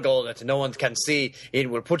secret cargo that no one can see in,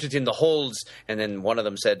 we'll put it in the holds. And then one of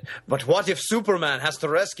them said, but what if Superman has to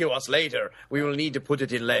rescue us later? We will need to put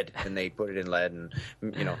it in lead. And they put it in lead, and,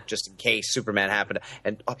 just in case Superman happened.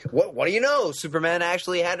 And what do you know? Superman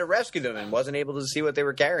actually had to rescue them and wasn't able to see what they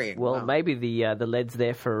were carrying. Well, wow. Maybe the lead's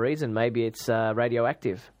there for a reason. Maybe it's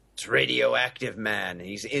radioactive. It's radioactive, man.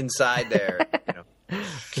 He's inside there.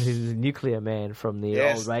 He's a nuclear man from the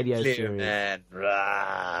old radio series. Man.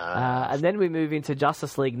 And then we move into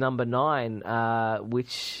Justice League number 9,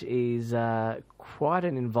 which is quite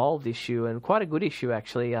an involved issue and quite a good issue,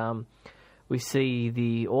 actually. We see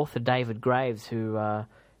the author David Graves, who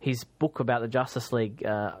his book about the Justice League,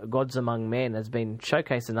 Gods Among Men, has been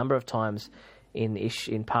showcased a number of times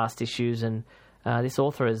in past issues, and this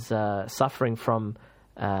author is suffering from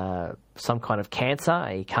some kind of cancer.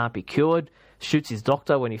 He can't be cured. Shoots his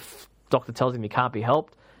doctor when doctor tells him he can't be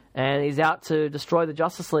helped, and he's out to destroy the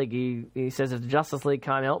Justice League. He says, if the Justice League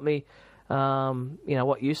can't help me,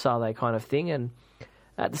 what use are they, kind of thing. And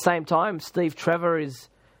at the same time, Steve Trevor is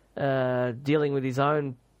dealing with his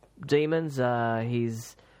own demons. The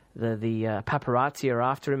paparazzi are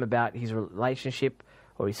after him about his relationship,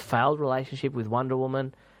 or his failed relationship with Wonder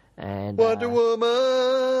Woman. And Wonder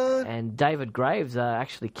Woman! And David Graves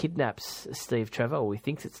actually kidnaps Steve Trevor, or he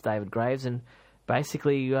thinks it's David Graves, and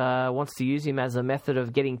basically wants to use him as a method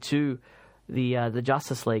of getting to the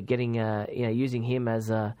Justice League, getting using him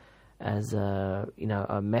as a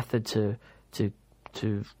method to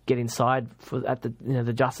get inside at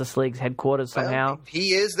the Justice League's headquarters somehow. Well,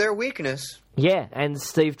 he is their weakness. Yeah, and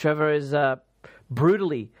Steve Trevor is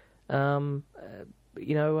brutally,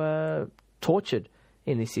 tortured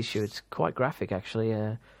in this issue. It's quite graphic, actually.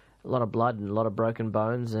 A lot of blood and a lot of broken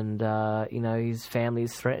bones, and his family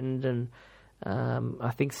is threatened, and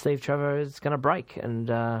I think Steve Trevor is going to break.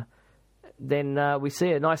 And then we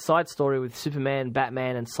see a nice side story with Superman,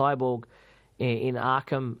 Batman, and Cyborg in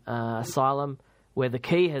Arkham Asylum, where the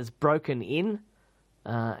Key has broken in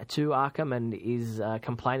to Arkham and is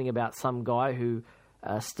complaining about some guy who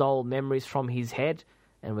stole memories from his head,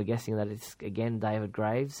 and we're guessing that it's again David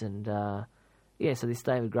Graves. And so this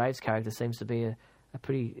David Graves character seems to be a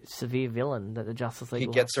pretty severe villain that the Justice League. He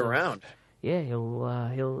gets around. Yeah, he's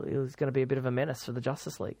going to be a bit of a menace for the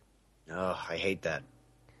Justice League. Oh, I hate that.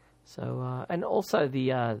 So and also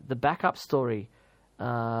the backup story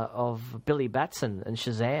of Billy Batson and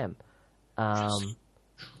Shazam.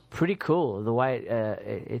 Pretty cool the way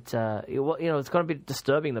it's going to be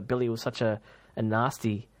disturbing that Billy was such a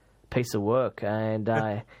nasty piece of work,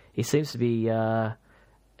 and he seems to be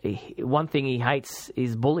one thing he hates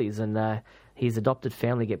is bullies, and his adopted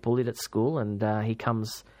family get bullied at school, and he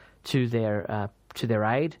comes to their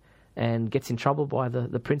aid and gets in trouble by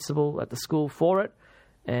the principal at the school for it.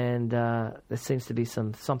 And there seems to be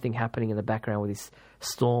something happening in the background with this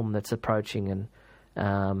storm that's approaching,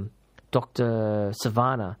 and Dr.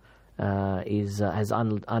 Savannah has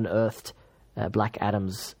unearthed Black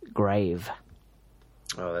Adam's grave.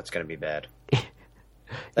 Oh, that's going to be bad.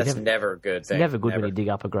 That's never a good thing. Never good when you dig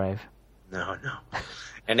up a grave. No.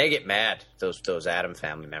 And they get mad, those Adam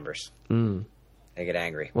family members. Mm. They get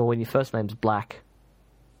angry. Well, when your first name's Black.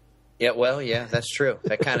 Yeah, that's true.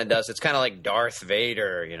 That kind of does. It's kind of like Darth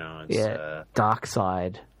Vader, It's, Dark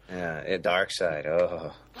Side. Yeah, Dark Side.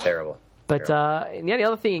 Oh, terrible. But the only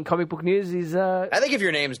other thing in comic book news is... I think if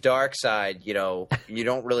your name's Dark Side, you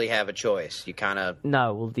don't really have a choice. You kind of...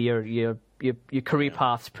 No, well, your career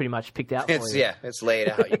path's pretty much picked out for you. Yeah, it's laid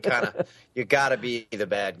out. You got to be the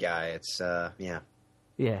bad guy. It's, yeah.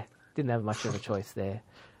 Yeah, didn't have much of a choice there.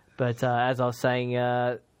 But as I was saying,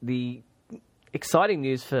 the exciting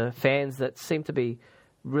news for fans that seem to be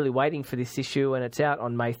really waiting for this issue, and it's out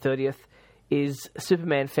on May 30th, is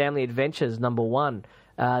Superman Family Adventures #1,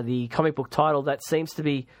 the comic book title that seems to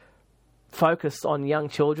be focused on young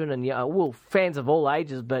children and fans of all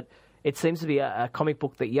ages, but it seems to be a comic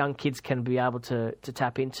book that young kids can be able to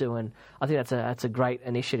tap into, and I think that's a great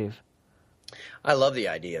initiative. I love the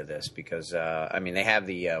idea of this because, they have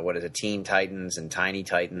the, Teen Titans and Tiny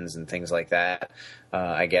Titans and things like that,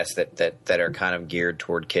 I guess, that are kind of geared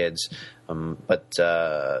toward kids. But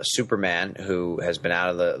Superman, who has been out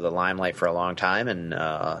of the limelight for a long time, and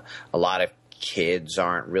a lot of kids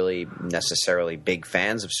aren't really necessarily big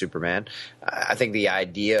fans of Superman. I think the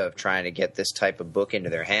idea of trying to get this type of book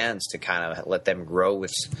into their hands to kind of let them grow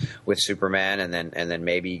with Superman and then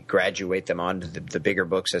maybe graduate them onto the bigger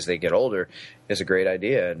books as they get older is a great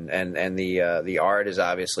idea. And the art is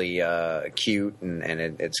obviously cute and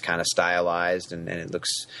it's kind of stylized and it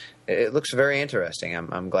looks very interesting.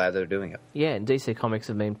 I'm glad they're doing it. Yeah, and DC Comics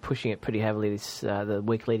have been pushing it pretty heavily the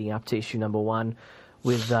week leading up to issue #1.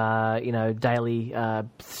 With daily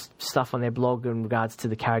stuff on their blog in regards to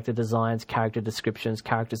the character designs, character descriptions,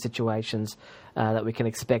 character situations that we can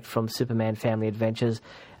expect from Superman Family Adventures.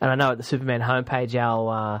 And I know at the Superman homepage,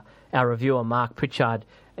 our reviewer Mark Pritchard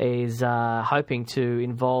is hoping to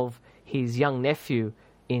involve his young nephew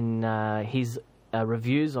in his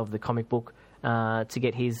reviews of the comic book to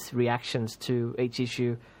get his reactions to each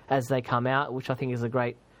issue as they come out, which I think is a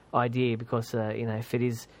great idea because if it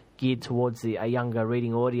is geared towards a younger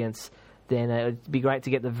reading audience, then it'd be great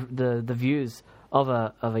to get the views of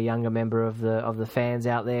a younger member of the fans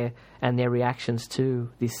out there and their reactions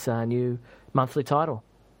to this new monthly title.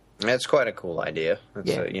 It's quite a cool idea.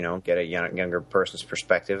 Get a younger person's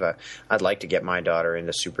perspective. I'd like to get my daughter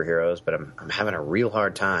into superheroes, but I'm having a real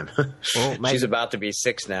hard time. Well, she's about to be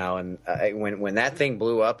 6 now, and when that thing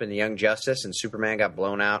blew up in the Young Justice and Superman got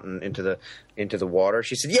blown out and into the water,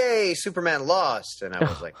 she said, "Yay, Superman lost!" And I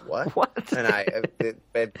was like, "What?" What? And I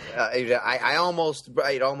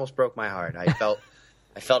almost broke my heart. I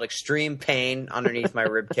felt extreme pain underneath my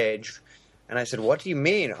rib cage. And I said, "What do you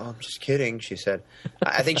mean?" "Oh, I'm just kidding," she said.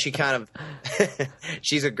 I think she kind of –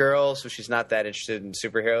 she's a girl, so she's not that interested in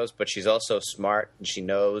superheroes, but she's also smart, and she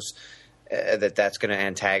knows that's going to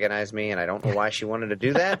antagonize me, and I don't know why she wanted to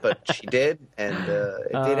do that, but she did, and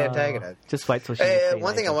it did antagonize. Just wait till she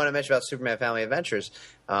one thing I want to mention about Superman Family Adventures,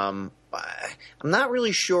 I'm not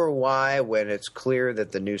really sure why when it's clear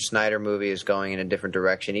that the new Snyder movie is going in a different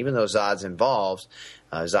direction, even though Zod's involved.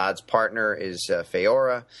 Zod's partner is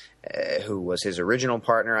Feora, who was his original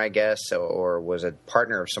partner, I guess, or was a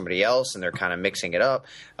partner of somebody else, and they're kind of mixing it up.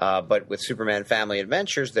 But with Superman Family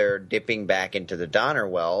Adventures, they're dipping back into the Donner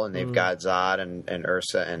well, and they've got Zod and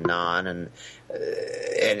Ursa and Non, and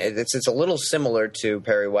it's a little similar to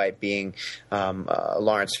Perry White being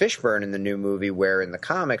Lawrence Fishburne in the new movie, where in the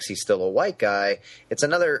comics he's still a white guy. It's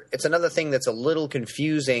another thing that's a little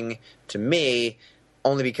confusing to me,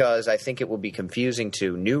 only because I think it will be confusing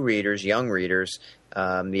to new readers, young readers.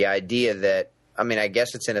 The idea that, I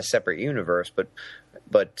guess it's in a separate universe, but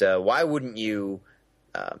why wouldn't you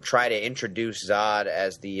try to introduce Zod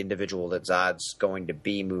as the individual that Zod's going to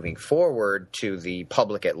be moving forward to the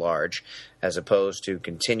public at large, as opposed to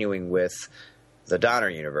continuing with the Donner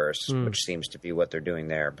universe, which seems to be what they're doing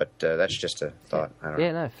there. But that's just a thought. I don't know.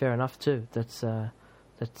 Yeah, no, fair enough too. That's an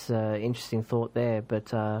interesting thought there. But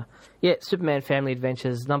Superman Family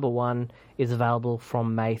Adventures #1 is available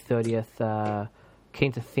from May 30th.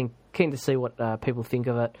 Keen to see what people think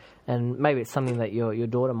of it, and maybe it's something that your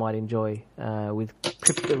daughter might enjoy with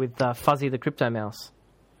Fuzzy the Crypto Mouse.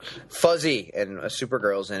 Fuzzy and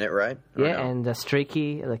Supergirl's in it, right? Yeah, and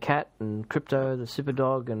Streaky the cat, and Crypto the super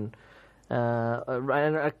dog, and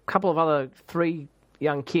a couple of other 3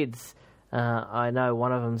 young kids. I know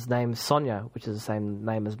one of them's named Sonia, which is the same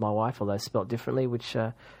name as my wife, although spelled differently, which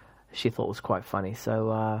she thought was quite funny.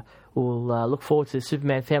 So we'll look forward to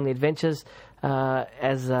Superman Family Adventures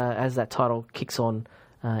as that title kicks on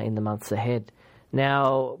in the months ahead.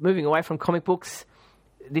 Now, moving away from comic books,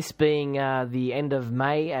 this being the end of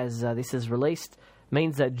May as this is released,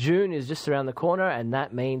 means that June is just around the corner, and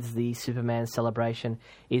that means the Superman celebration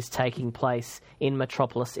is taking place in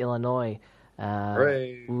Metropolis, Illinois.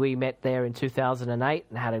 We met there in 2008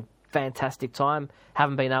 and had a fantastic time.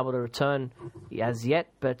 Haven't been able to return as yet,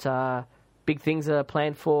 but big things are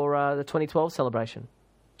planned for the 2012 celebration.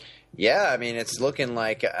 Yeah, it's looking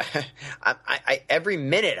like I every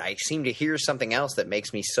minute I seem to hear something else that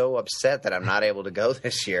makes me so upset that I'm not able to go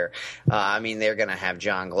this year. They're going to have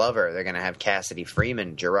John Glover. They're going to have Cassidy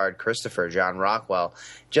Freeman, Gerard Christopher, John Rockwell.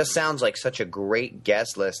 Just sounds like such a great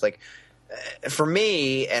guest list. Like, for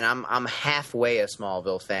me, and I'm halfway a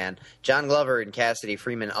Smallville fan, John Glover and Cassidy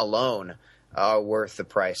Freeman alone are worth the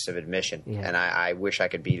price of admission. Yeah. And I wish I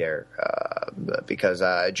could be there because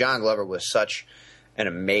John Glover was such an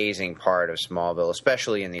amazing part of Smallville,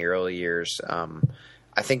 especially in the early years.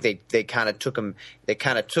 I think they kind of took him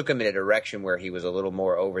in a direction where he was a little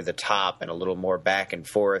more over the top and a little more back and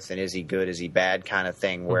forth and is he good, is he bad kind of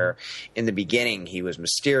thing, where in the beginning he was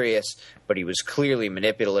mysterious, but he was clearly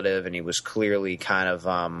manipulative and he was clearly kind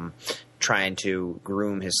of trying to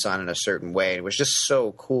groom his son in a certain way. It was just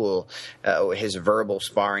so cool, his verbal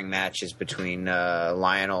sparring matches between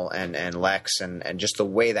Lionel and Lex and just the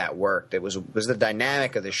way that worked. It was the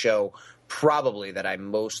dynamic of the show probably that I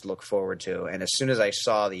most look forward to. And as soon as I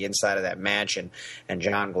saw the inside of that mansion and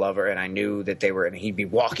John Glover, and I knew that and he'd be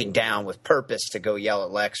walking down with purpose to go yell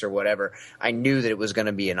at Lex or whatever, I knew that it was going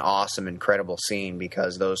to be an awesome, incredible scene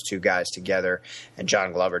because those two guys together and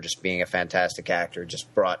John Glover just being a fantastic actor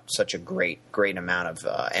just brought such a great amount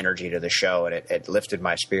of energy to the show, and it lifted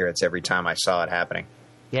my spirits every time I saw it happening.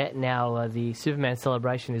 Yeah, now the Superman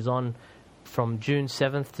celebration is on from June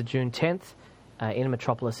 7th to June 10th. In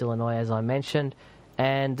Metropolis, Illinois, as I mentioned.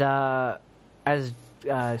 And as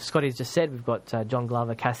Scotty's just said, we've got John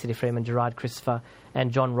Glover, Cassidy Freeman, Gerard Christopher,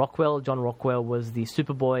 and John Rockwell. John Rockwell was the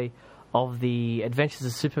Superboy of the Adventures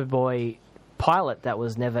of Superboy pilot that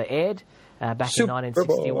was never aired back in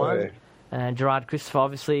 1961. And Gerard Christopher,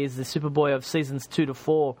 obviously, is the Superboy of seasons 2 to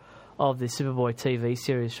 4 of the Superboy TV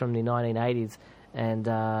series from the 1980s. And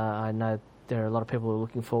I know there are a lot of people who are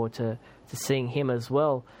looking forward to seeing him as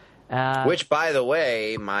well. Which, by the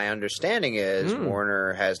way, my understanding is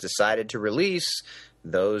Warner has decided to release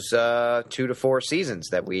those 2 to 4 seasons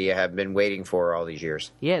that we have been waiting for all these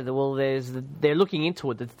years. Yeah, well, they're looking into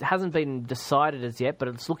it. It hasn't been decided as yet, but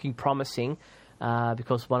it's looking promising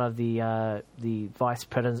because one of the vice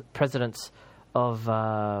presidents of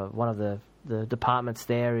one of the departments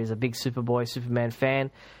there is a big Superman fan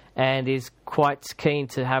and is quite keen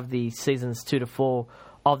to have the seasons 2 to 4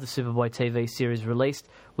 of the Superboy TV series released.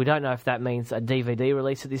 We don't know if that means a DVD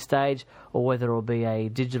release at this stage or whether it will be a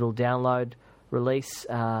digital download release.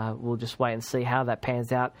 We'll just wait and see how that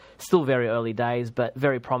pans out. Still very early days, but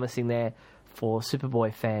very promising there for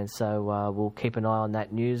Superboy fans. So we'll keep an eye on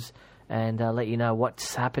that news and let you know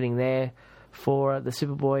what's happening there for the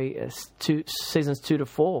Superboy seasons 2 to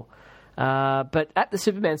 4. But at the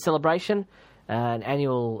Superman celebration, an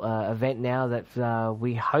annual event now that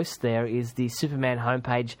we host there is the Superman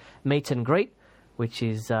homepage meet and greet, which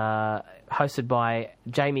is hosted by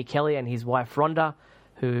Jamie Kelly and his wife Rhonda,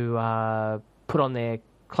 who put on their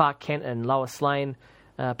Clark Kent and Lois Lane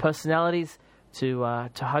personalities to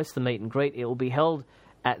host the meet and greet. It will be held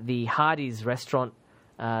at the Hardee's restaurant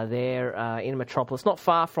there in Metropolis, not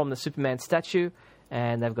far from the Superman statue,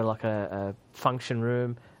 and they've got like a function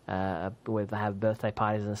room where they have birthday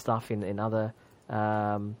parties and stuff in other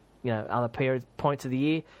other points of the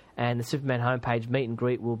year. And the Superman homepage meet and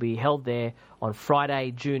greet will be held there on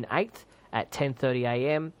Friday, June 8th at 10:30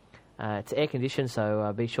 a.m. It's air conditioned,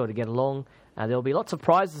 so be sure to get along. There'll be lots of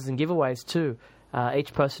prizes and giveaways too.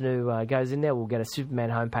 Each person who goes in there will get a Superman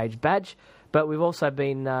homepage badge. But we've also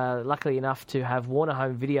been lucky enough to have Warner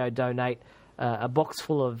Home Video donate a box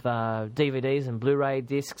full of DVDs and Blu-ray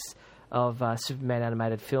discs of Superman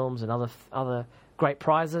animated films and other great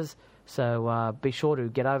prizes. So be sure to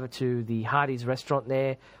get over to the Hardee's restaurant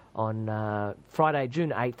there on Friday, June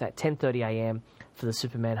 8th at 10:30 a.m. for the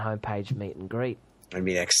Superman homepage meet and greet. It'd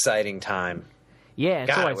be an exciting time. Yeah,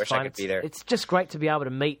 it's always I wish fun. I could be there. It's just great to be able to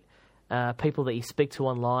meet people that you speak to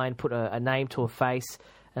online, put a name to a face,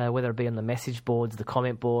 whether it be on the message boards, the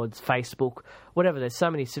comment boards, Facebook, whatever. There's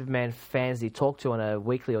so many Superman fans that you talk to on a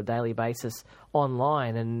weekly or daily basis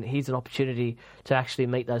online, and here's an opportunity to actually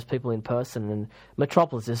meet those people in person. And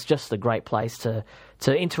Metropolis is just a great place to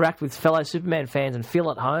interact with fellow Superman fans and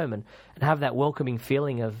feel at home and have that welcoming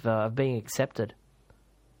feeling of being accepted.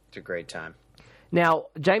 It's a great time. Now,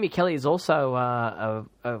 Jamie Kelly is also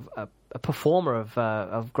a performer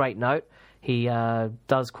of great note. He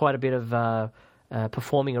does quite a bit of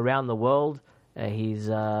performing around the world. He's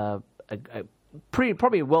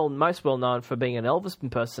probably most well known for being an Elvis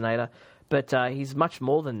impersonator, but he's much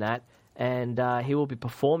more than that. And he will be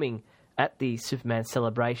performing at the Superman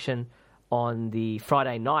celebration on the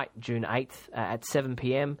Friday night, June 8th, at 7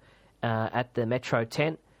 p.m. At the Metro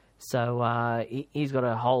tent. So he's got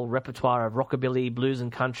a whole repertoire of rockabilly, blues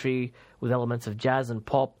and country with elements of jazz and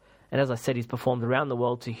pop. And as I said, he's performed around the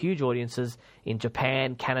world to huge audiences in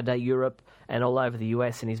Japan, Canada, Europe, and all over the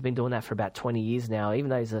US. And he's been doing that for about 20 years now.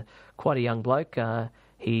 Even though he's quite a young bloke,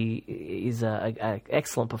 He is an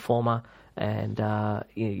excellent performer, and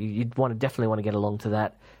you'd definitely want to get along to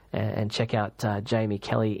that and check out Jamie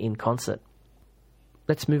Kelly in concert.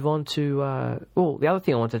 Let's move on to the other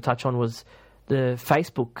thing I wanted to touch on was the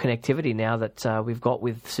Facebook connectivity now that we've got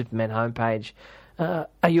with Superman homepage.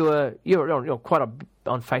 You're quite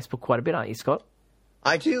on Facebook quite a bit, aren't you, Scott?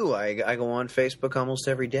 I do. I go on Facebook almost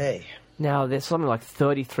every day. Now, there's something like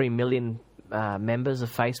 33 million members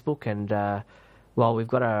of Facebook, and while we've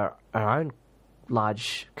got our own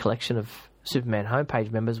large collection of Superman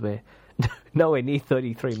homepage members, we're nowhere near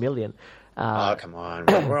 33 million. Come on.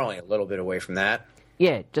 We're only a little bit away from that.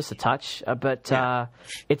 Yeah, just a touch. But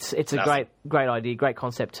it's a great idea, great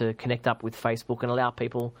concept to connect up with Facebook and allow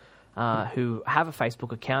people who have a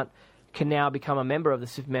Facebook account can now become a member of the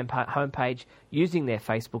Superman homepage using their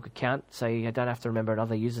Facebook account, so you don't have to remember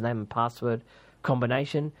another username and password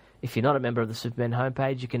combination. If you're not a member of the Superman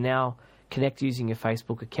homepage, you can now connect using your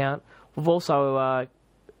Facebook account. We've also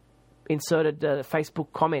inserted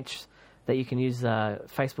Facebook comments that you can use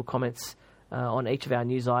Facebook comments on each of our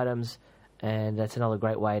news items, and that's another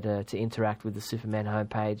great way to interact with the Superman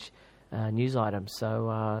homepage news items.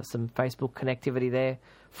 So some Facebook connectivity there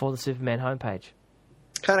for the Superman homepage.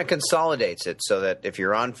 Kind of consolidates it so that if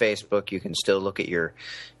you're on Facebook, you can still look at your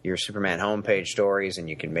Superman homepage stories, and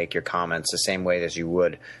you can make your comments the same way as you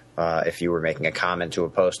would if you were making a comment to a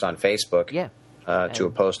post on Facebook. Yeah. To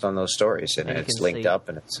a post on those stories, and it's linked up,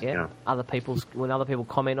 and it's when other people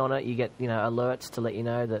comment on it, you get alerts to let you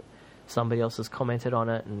know that somebody else has commented on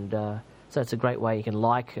it, and so it's a great way you can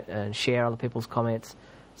like and share other people's comments.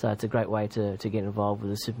 So it's a great way to get involved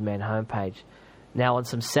with the Superman homepage. Now, on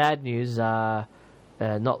some sad news.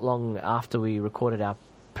 Not long after we recorded our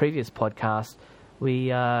previous podcast, we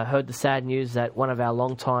heard the sad news that one of our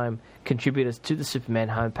long-time contributors to the Superman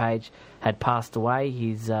homepage had passed away.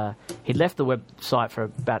 He'd left the website for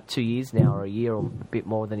about 2 years now, or a year, or a bit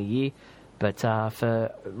more than a year. But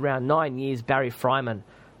for around 9 years, Barry Fryman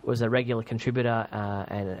was a regular contributor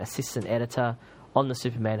and an assistant editor on the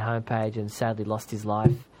Superman homepage, and sadly lost his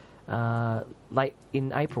life late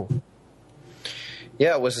in April.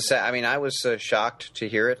 Yeah, it was I was shocked to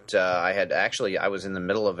hear it. I was in the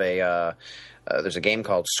middle of there's a game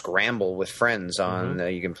called Scramble with friends on.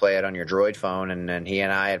 You can play it on your Droid phone, and he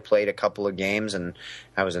and I had played a couple of games, and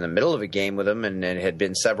I was in the middle of a game with him, and it had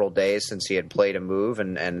been several days since he had played a move,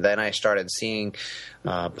 and then I started seeing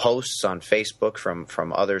posts on Facebook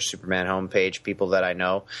from other Superman homepage people that I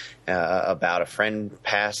know about a friend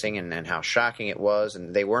passing and how shocking it was,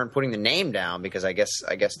 and they weren't putting the name down because I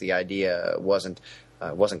guess the idea wasn't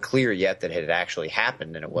clear yet that it had actually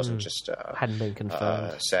happened, and it wasn't just hadn't been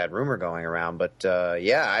confirmed. A sad rumor going around. But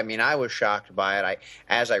I was shocked by it.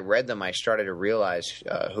 As I read them, I started to realize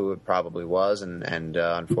who it probably was, and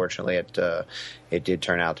unfortunately, it did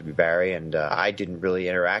turn out to be Barry. And I didn't really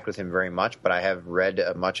interact with him very much, but I have read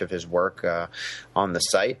much of his work on the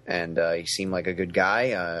site, and he seemed like a good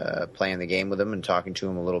guy. Playing the game with him and talking to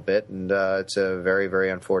him a little bit, and it's a very, very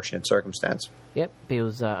unfortunate circumstance. Yep, he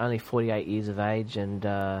was only 48 years of age, and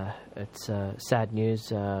it's sad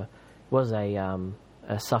news. Was a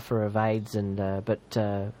sufferer of AIDS, but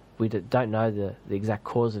we don't know the exact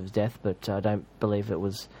cause of his death. But I don't believe it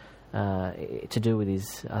was to do with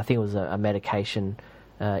his. I think it was a medication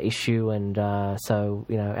issue, and so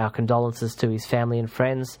our condolences to his family and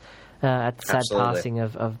friends at the sad passing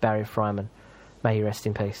of Barry Fryman. May he rest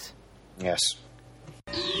in peace. Yes.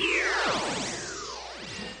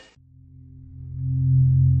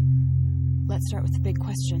 Let's start with the big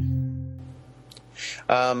question.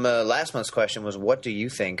 Last month's question was, what do you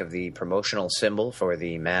think of the promotional symbol for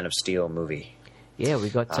the Man of Steel movie? Yeah, we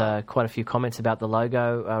got quite a few comments about the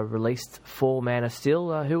logo released for Man of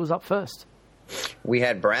Steel. Who was up first? We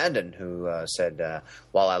had Brandon, who said,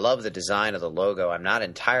 while I love the design of the logo, I'm not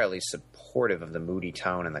entirely supportive of the moody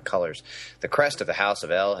tone and the colors. The crest of the House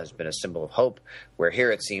of El has been a symbol of hope, where here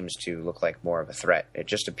it seems to look like more of a threat. It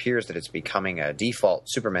just appears that it's becoming a default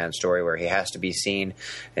Superman story where he has to be seen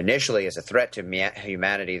initially as a threat to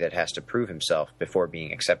humanity that has to prove himself before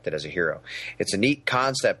being accepted as a hero. It's a neat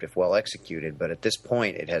concept if well executed, but at this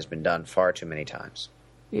point it has been done far too many times.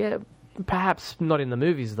 Yeah, perhaps not in the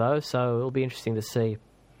movies, though, so it'll be interesting to see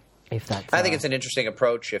if that's... I think it's an interesting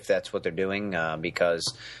approach if that's what they're doing,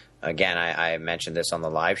 because, again, I mentioned this on the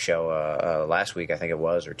live show last week, I think it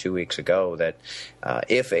was, or 2 weeks ago, that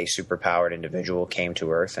if a superpowered individual came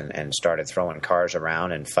to Earth and started throwing cars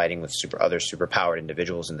around and fighting with other superpowered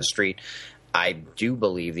individuals in the street, I do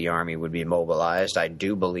believe the Army would be mobilized. I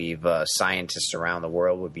do believe scientists around the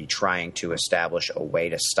world would be trying to establish a way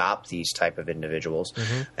to stop these type of individuals.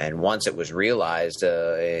 Mm-hmm. And once it was realized,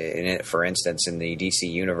 for instance, in the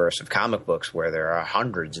DC universe of comic books, where there are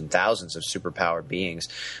hundreds and thousands of superpowered beings,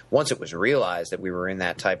 once it was realized that we were in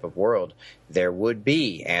that type of world, there would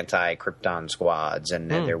be anti-Krypton squads,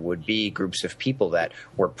 and there would be groups of people that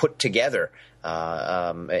were put together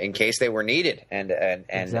in case they were needed. And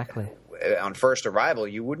exactly. On first arrival,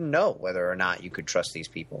 you wouldn't know whether or not you could trust these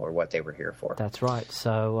people or what they were here for. That's right.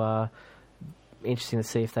 So interesting to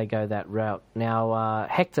see if they go that route. Now,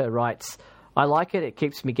 Hector writes, I like it. It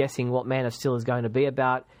keeps me guessing what Man of Steel is going to be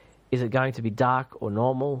about. Is it going to be dark or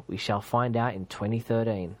normal? We shall find out in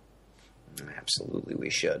 2013. Absolutely,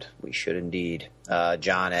 we should. We should indeed.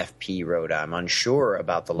 John F.P. wrote, I'm unsure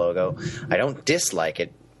about the logo. I don't dislike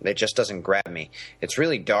it. It just doesn't grab me. It's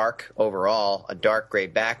really dark overall, a dark gray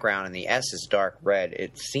background, and the S is dark red.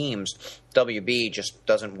 It seems WB just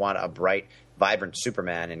doesn't want a bright, vibrant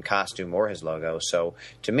Superman in costume or his logo. So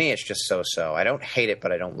to me, it's just so-so. I don't hate it,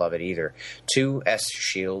 but I don't love it either. 2 S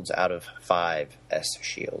shields out of 5 S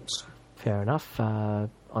shields. Fair enough.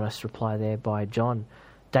 Honest reply there by John.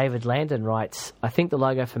 David Landon writes, I think the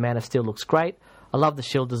logo for Man of Steel looks great. I love the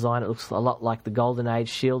shield design. It looks a lot like the Golden Age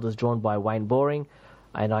shield as drawn by Wayne Boring.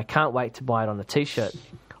 And I can't wait to buy it on a T-shirt.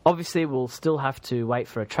 Obviously, we'll still have to wait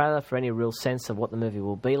for a trailer for any real sense of what the movie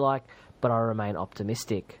will be like, but I remain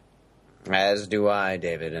optimistic. As do I,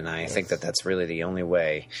 David, and I think that that's really the only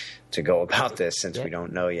way to go about this since we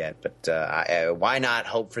don't know yet. But why not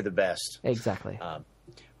hope for the best? Exactly.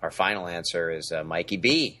 Our final answer is Mikey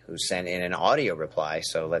B, who sent in an audio reply,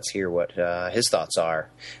 so let's hear what his thoughts are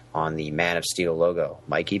on the Man of Steel logo.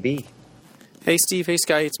 Mikey B. Hey, Steve. Hey,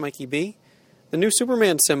 Sky. It's Mikey B. The new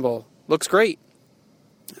Superman symbol looks great.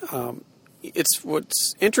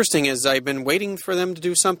 What's interesting is I've been waiting for them to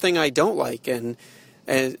do something I don't like, and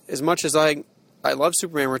as much as I love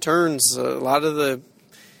Superman Returns, a lot of the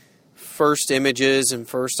first images and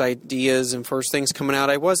first ideas and first things coming out,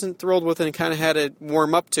 I wasn't thrilled with it and kind of had to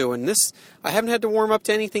warm up to. And this, I haven't had to warm up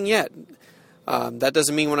to anything yet. That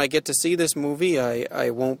doesn't mean when I get to see this movie,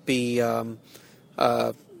 I won't be.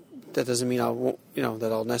 That doesn't mean I won't,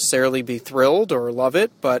 that I'll necessarily be thrilled or love it,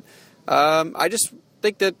 but I just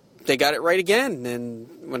think that they got it right again.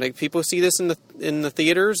 And when people see this in the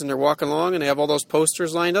theaters and they're walking along and they have all those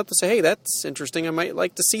posters lined up, they say, "Hey, that's interesting. I might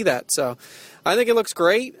like to see that." So I think it looks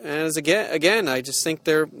great. And again, I just think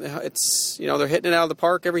they're hitting it out of the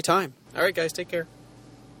park every time. All right, guys, take care.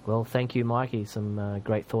 Well, thank you, Mikey. Some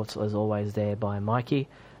great thoughts as always there by Mikey.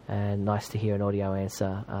 And nice to hear an audio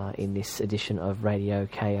answer in this edition of Radio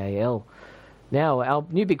KAL. Now, our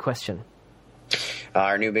new big question.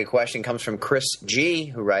 Our new big question comes from Chris G,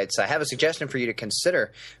 who writes, I have a suggestion for you to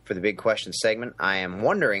consider for the big question segment. I am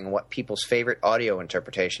wondering what people's favorite audio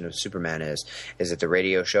interpretation of Superman is. Is it the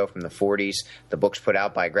radio show from the 40s, the books put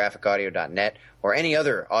out by graphicaudio.net, or any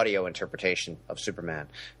other audio interpretation of Superman?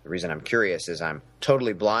 The reason I'm curious is I'm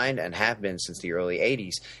totally blind and have been since the early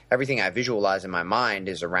 80s. Everything I visualize in my mind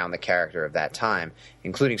is around the character of that time,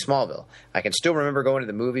 including Smallville. I can still remember going to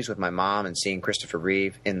the movies with my mom and seeing Christopher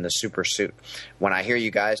Reeve in the super suit. When I hear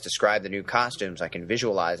you guys describe the new costumes, I can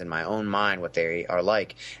visualize in my own mind what they are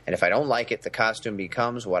like. And if I don't like it, the costume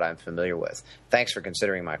becomes what I'm familiar with. Thanks for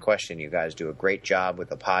considering my question. You guys do a great job with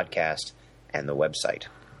the podcast and the website.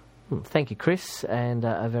 Thank you, Chris, and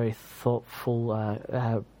a very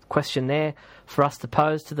thoughtful question there for us to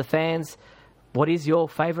pose to the fans. What is your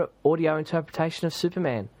favourite audio interpretation of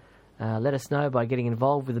Superman? Let us know by getting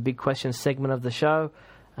involved with the Big Question segment of the show.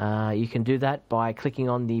 You can do that by clicking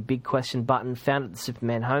on the Big Question button found at the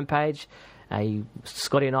Superman homepage.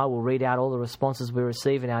 Scotty and I will read out all the responses we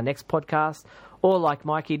receive in our next podcast. Or like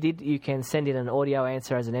Mikey did, you can send in an audio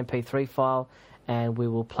answer as an MP3 file, and we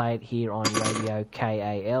will play it here on Radio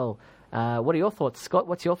KAL. What are your thoughts, Scott?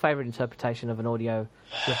 What's your favourite interpretation of an audio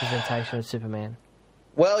representation of Superman?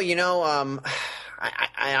 Well,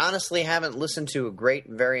 I honestly haven't listened to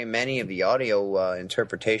very many of the audio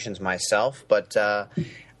interpretations myself, but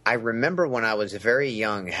I remember when I was very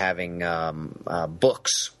young having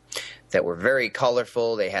books that were very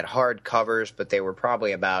colorful. They had hard covers, but they were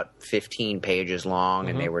probably about 15 pages long,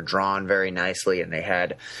 and they were drawn very nicely, and they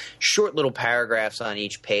had short little paragraphs on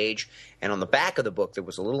each page. And on the back of the book, there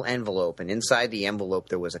was a little envelope, and inside the envelope,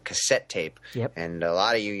 there was a cassette tape. Yep. And a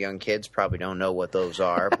lot of you young kids probably don't know what those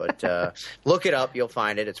are, but look it up. You'll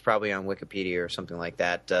find it. It's probably on Wikipedia or something like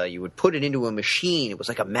that. You would put it into a machine. It was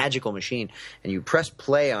like a magical machine, and you press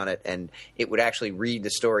play on it, and it would actually read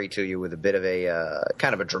the story to you with a bit of a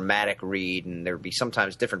kind of a dramatic read, and there would be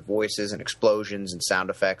sometimes different voices and explosions and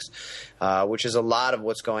sound effects, which is a lot of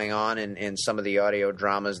what's going on in some of the audio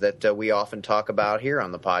dramas that we often talk about here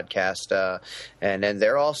on the podcast. And then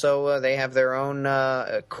they're also they have their own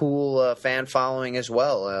cool fan following as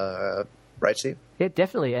well, right, Steve? Yeah,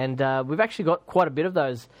 definitely. And we've actually got quite a bit of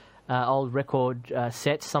those old record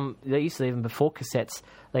sets. Some they used to, even before cassettes,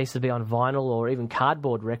 they used to be on vinyl or even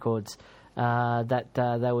cardboard records that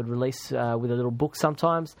they would release with a little book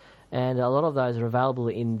sometimes. And a lot of those are available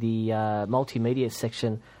in the multimedia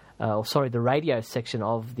section, the radio section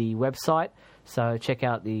of the website. So check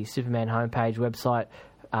out the Superman homepage website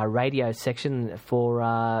radio section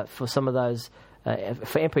for some of those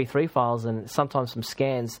for MP3 files and sometimes some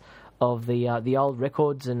scans of the old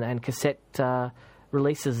records and cassette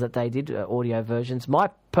releases that they did, audio versions. My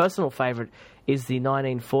personal favourite is the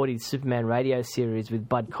 1940s Superman radio series with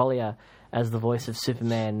Bud Collyer as the voice of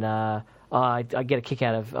Superman. I get a kick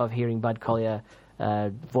out of hearing Bud Collyer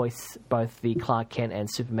voice both the Clark Kent and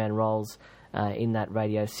Superman roles in that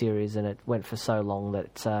radio series, and it went for so long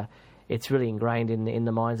that it's really ingrained in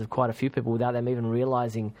the minds of quite a few people without them even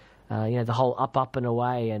realising, the whole up and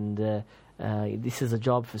away and this is a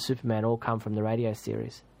job for Superman all come from the radio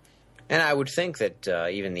series. And I would think that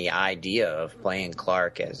even the idea of playing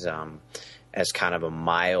Clark as kind of a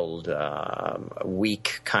mild,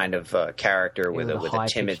 weak kind of character with a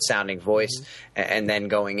timid-sounding voice, and then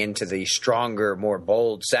going into the stronger, more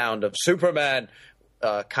bold sound of Superman,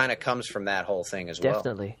 kind of comes from that whole thing as well.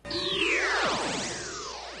 Definitely.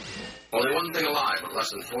 Only one thing alive with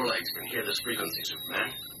less than 4 legs can hear this frequency,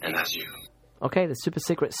 Superman, and that's you. Okay, the super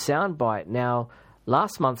secret soundbite. Now,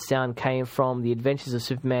 last month's sound came from the Adventures of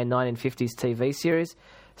Superman 1950s TV series,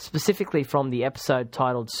 specifically from the episode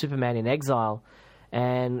titled Superman in Exile.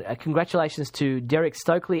 And congratulations to Derek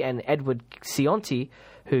Stokely and Edward Cionti,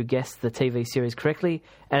 who guessed the TV series correctly,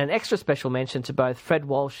 and an extra special mention to both Fred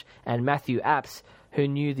Walsh and Matthew Apps, who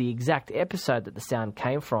knew the exact episode that the sound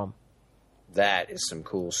came from. That is some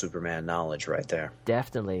cool Superman knowledge right there.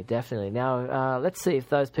 Definitely, definitely. Now, let's see if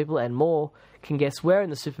those people and more can guess where in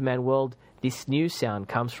the Superman world this new sound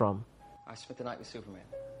comes from. I spent the night with Superman.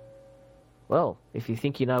 Well, if you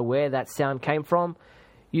think you know where that sound came from,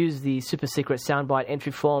 use the super secret soundbite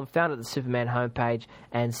entry form found at the Superman homepage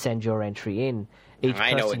and send your entry in.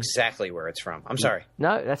 I know exactly where it's from. I'm sorry.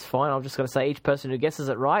 No, that's fine. I'm just going to say each person who guesses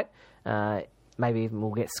it right, maybe even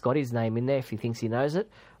we'll get Scotty's name in there if he thinks he knows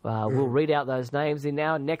it. We'll read out those names in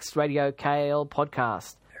our next Radio KL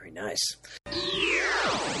podcast. Very nice.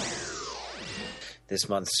 This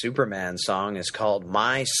month's Superman song is called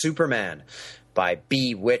My Superman by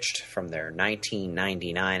Bewitched from their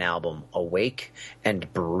 1999 album Awake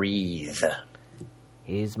and Breathe.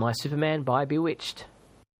 Here's My Superman by Bewitched.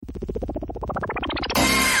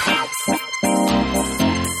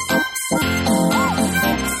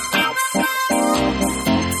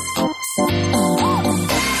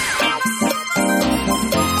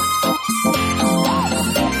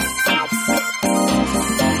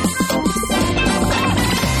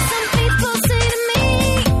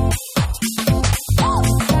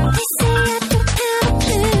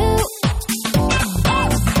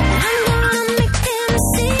 I'm gonna make them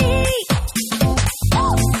see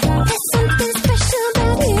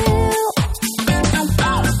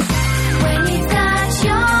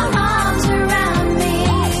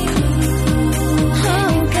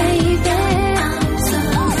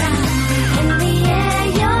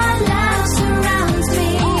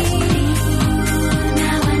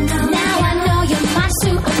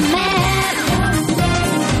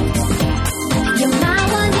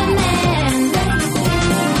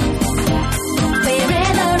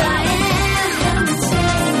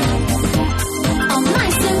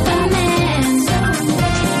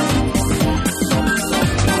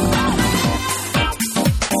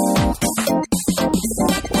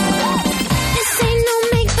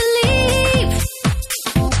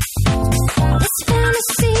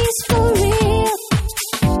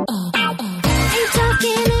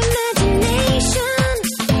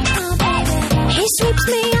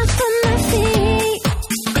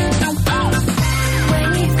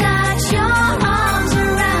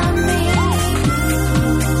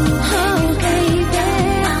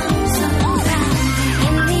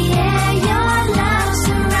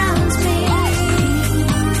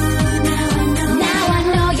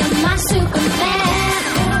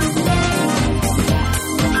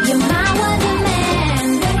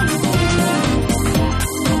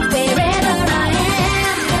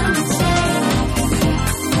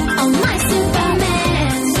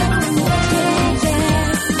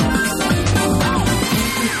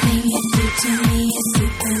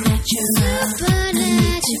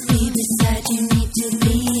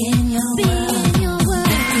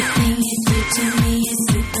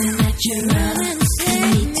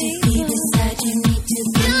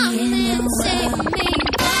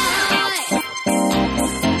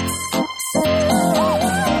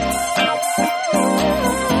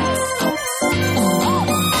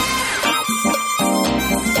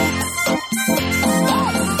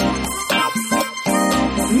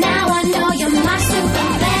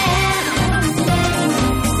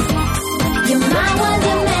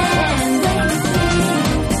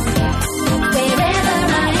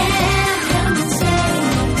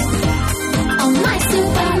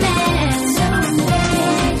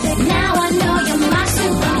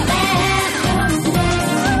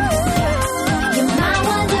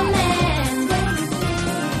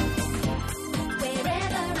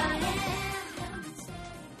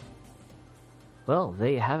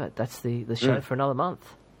there you have it. That's the show for another month.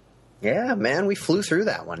 Yeah, man, we flew through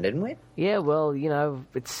that one, didn't we? Yeah, well,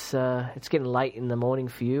 it's getting late in the morning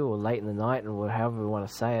for you, or late in the night, or however we want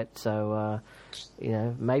to say it. So,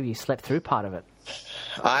 maybe you slept through part of it.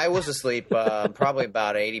 I was asleep probably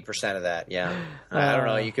about 80% of that. Yeah, I don't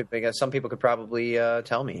know. You could, because some people could probably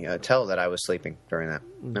tell that I was sleeping during that.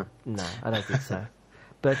 No, I don't think so.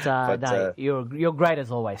 But no, you're great as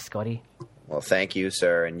always, Scotty. Well, thank you,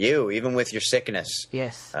 sir, and you, even with your sickness.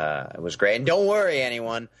 Yes, it was great. And don't worry,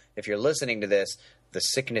 anyone, if you're listening to this, the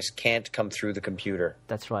sickness can't come through the computer.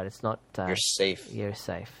 That's right. It's not. You're safe. You're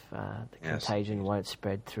safe. The contagion won't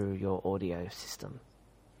spread through your audio system.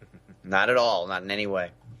 Not at all. Not in any way.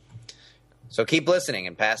 So keep listening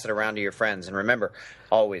and pass it around to your friends. And remember,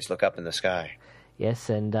 always look up in the sky. Yes,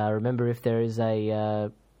 and remember, if there is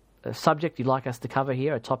a subject you'd like us to cover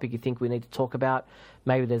here, a topic you think we need to talk about,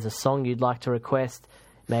 maybe there's a song you'd like to request,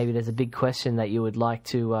 maybe there's a big question that you would like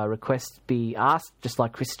to request be asked, just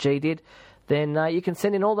like Chris G did, then you can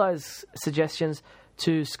send in all those suggestions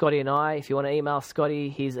to Scotty and I. If you want to email Scotty,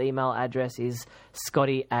 his email address is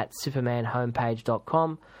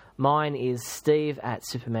scotty@supermanhomepage.com. Mine is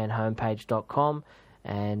steve@supermanhomepage.com,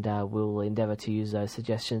 and we'll endeavour to use those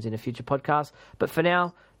suggestions in a future podcast. But for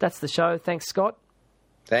now, that's the show. Thanks, Scott.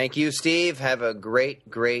 Thank you, Steve. Have a great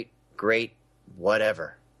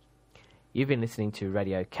whatever. You've been listening to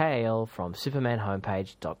Radio KL from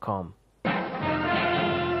supermanhomepage.com.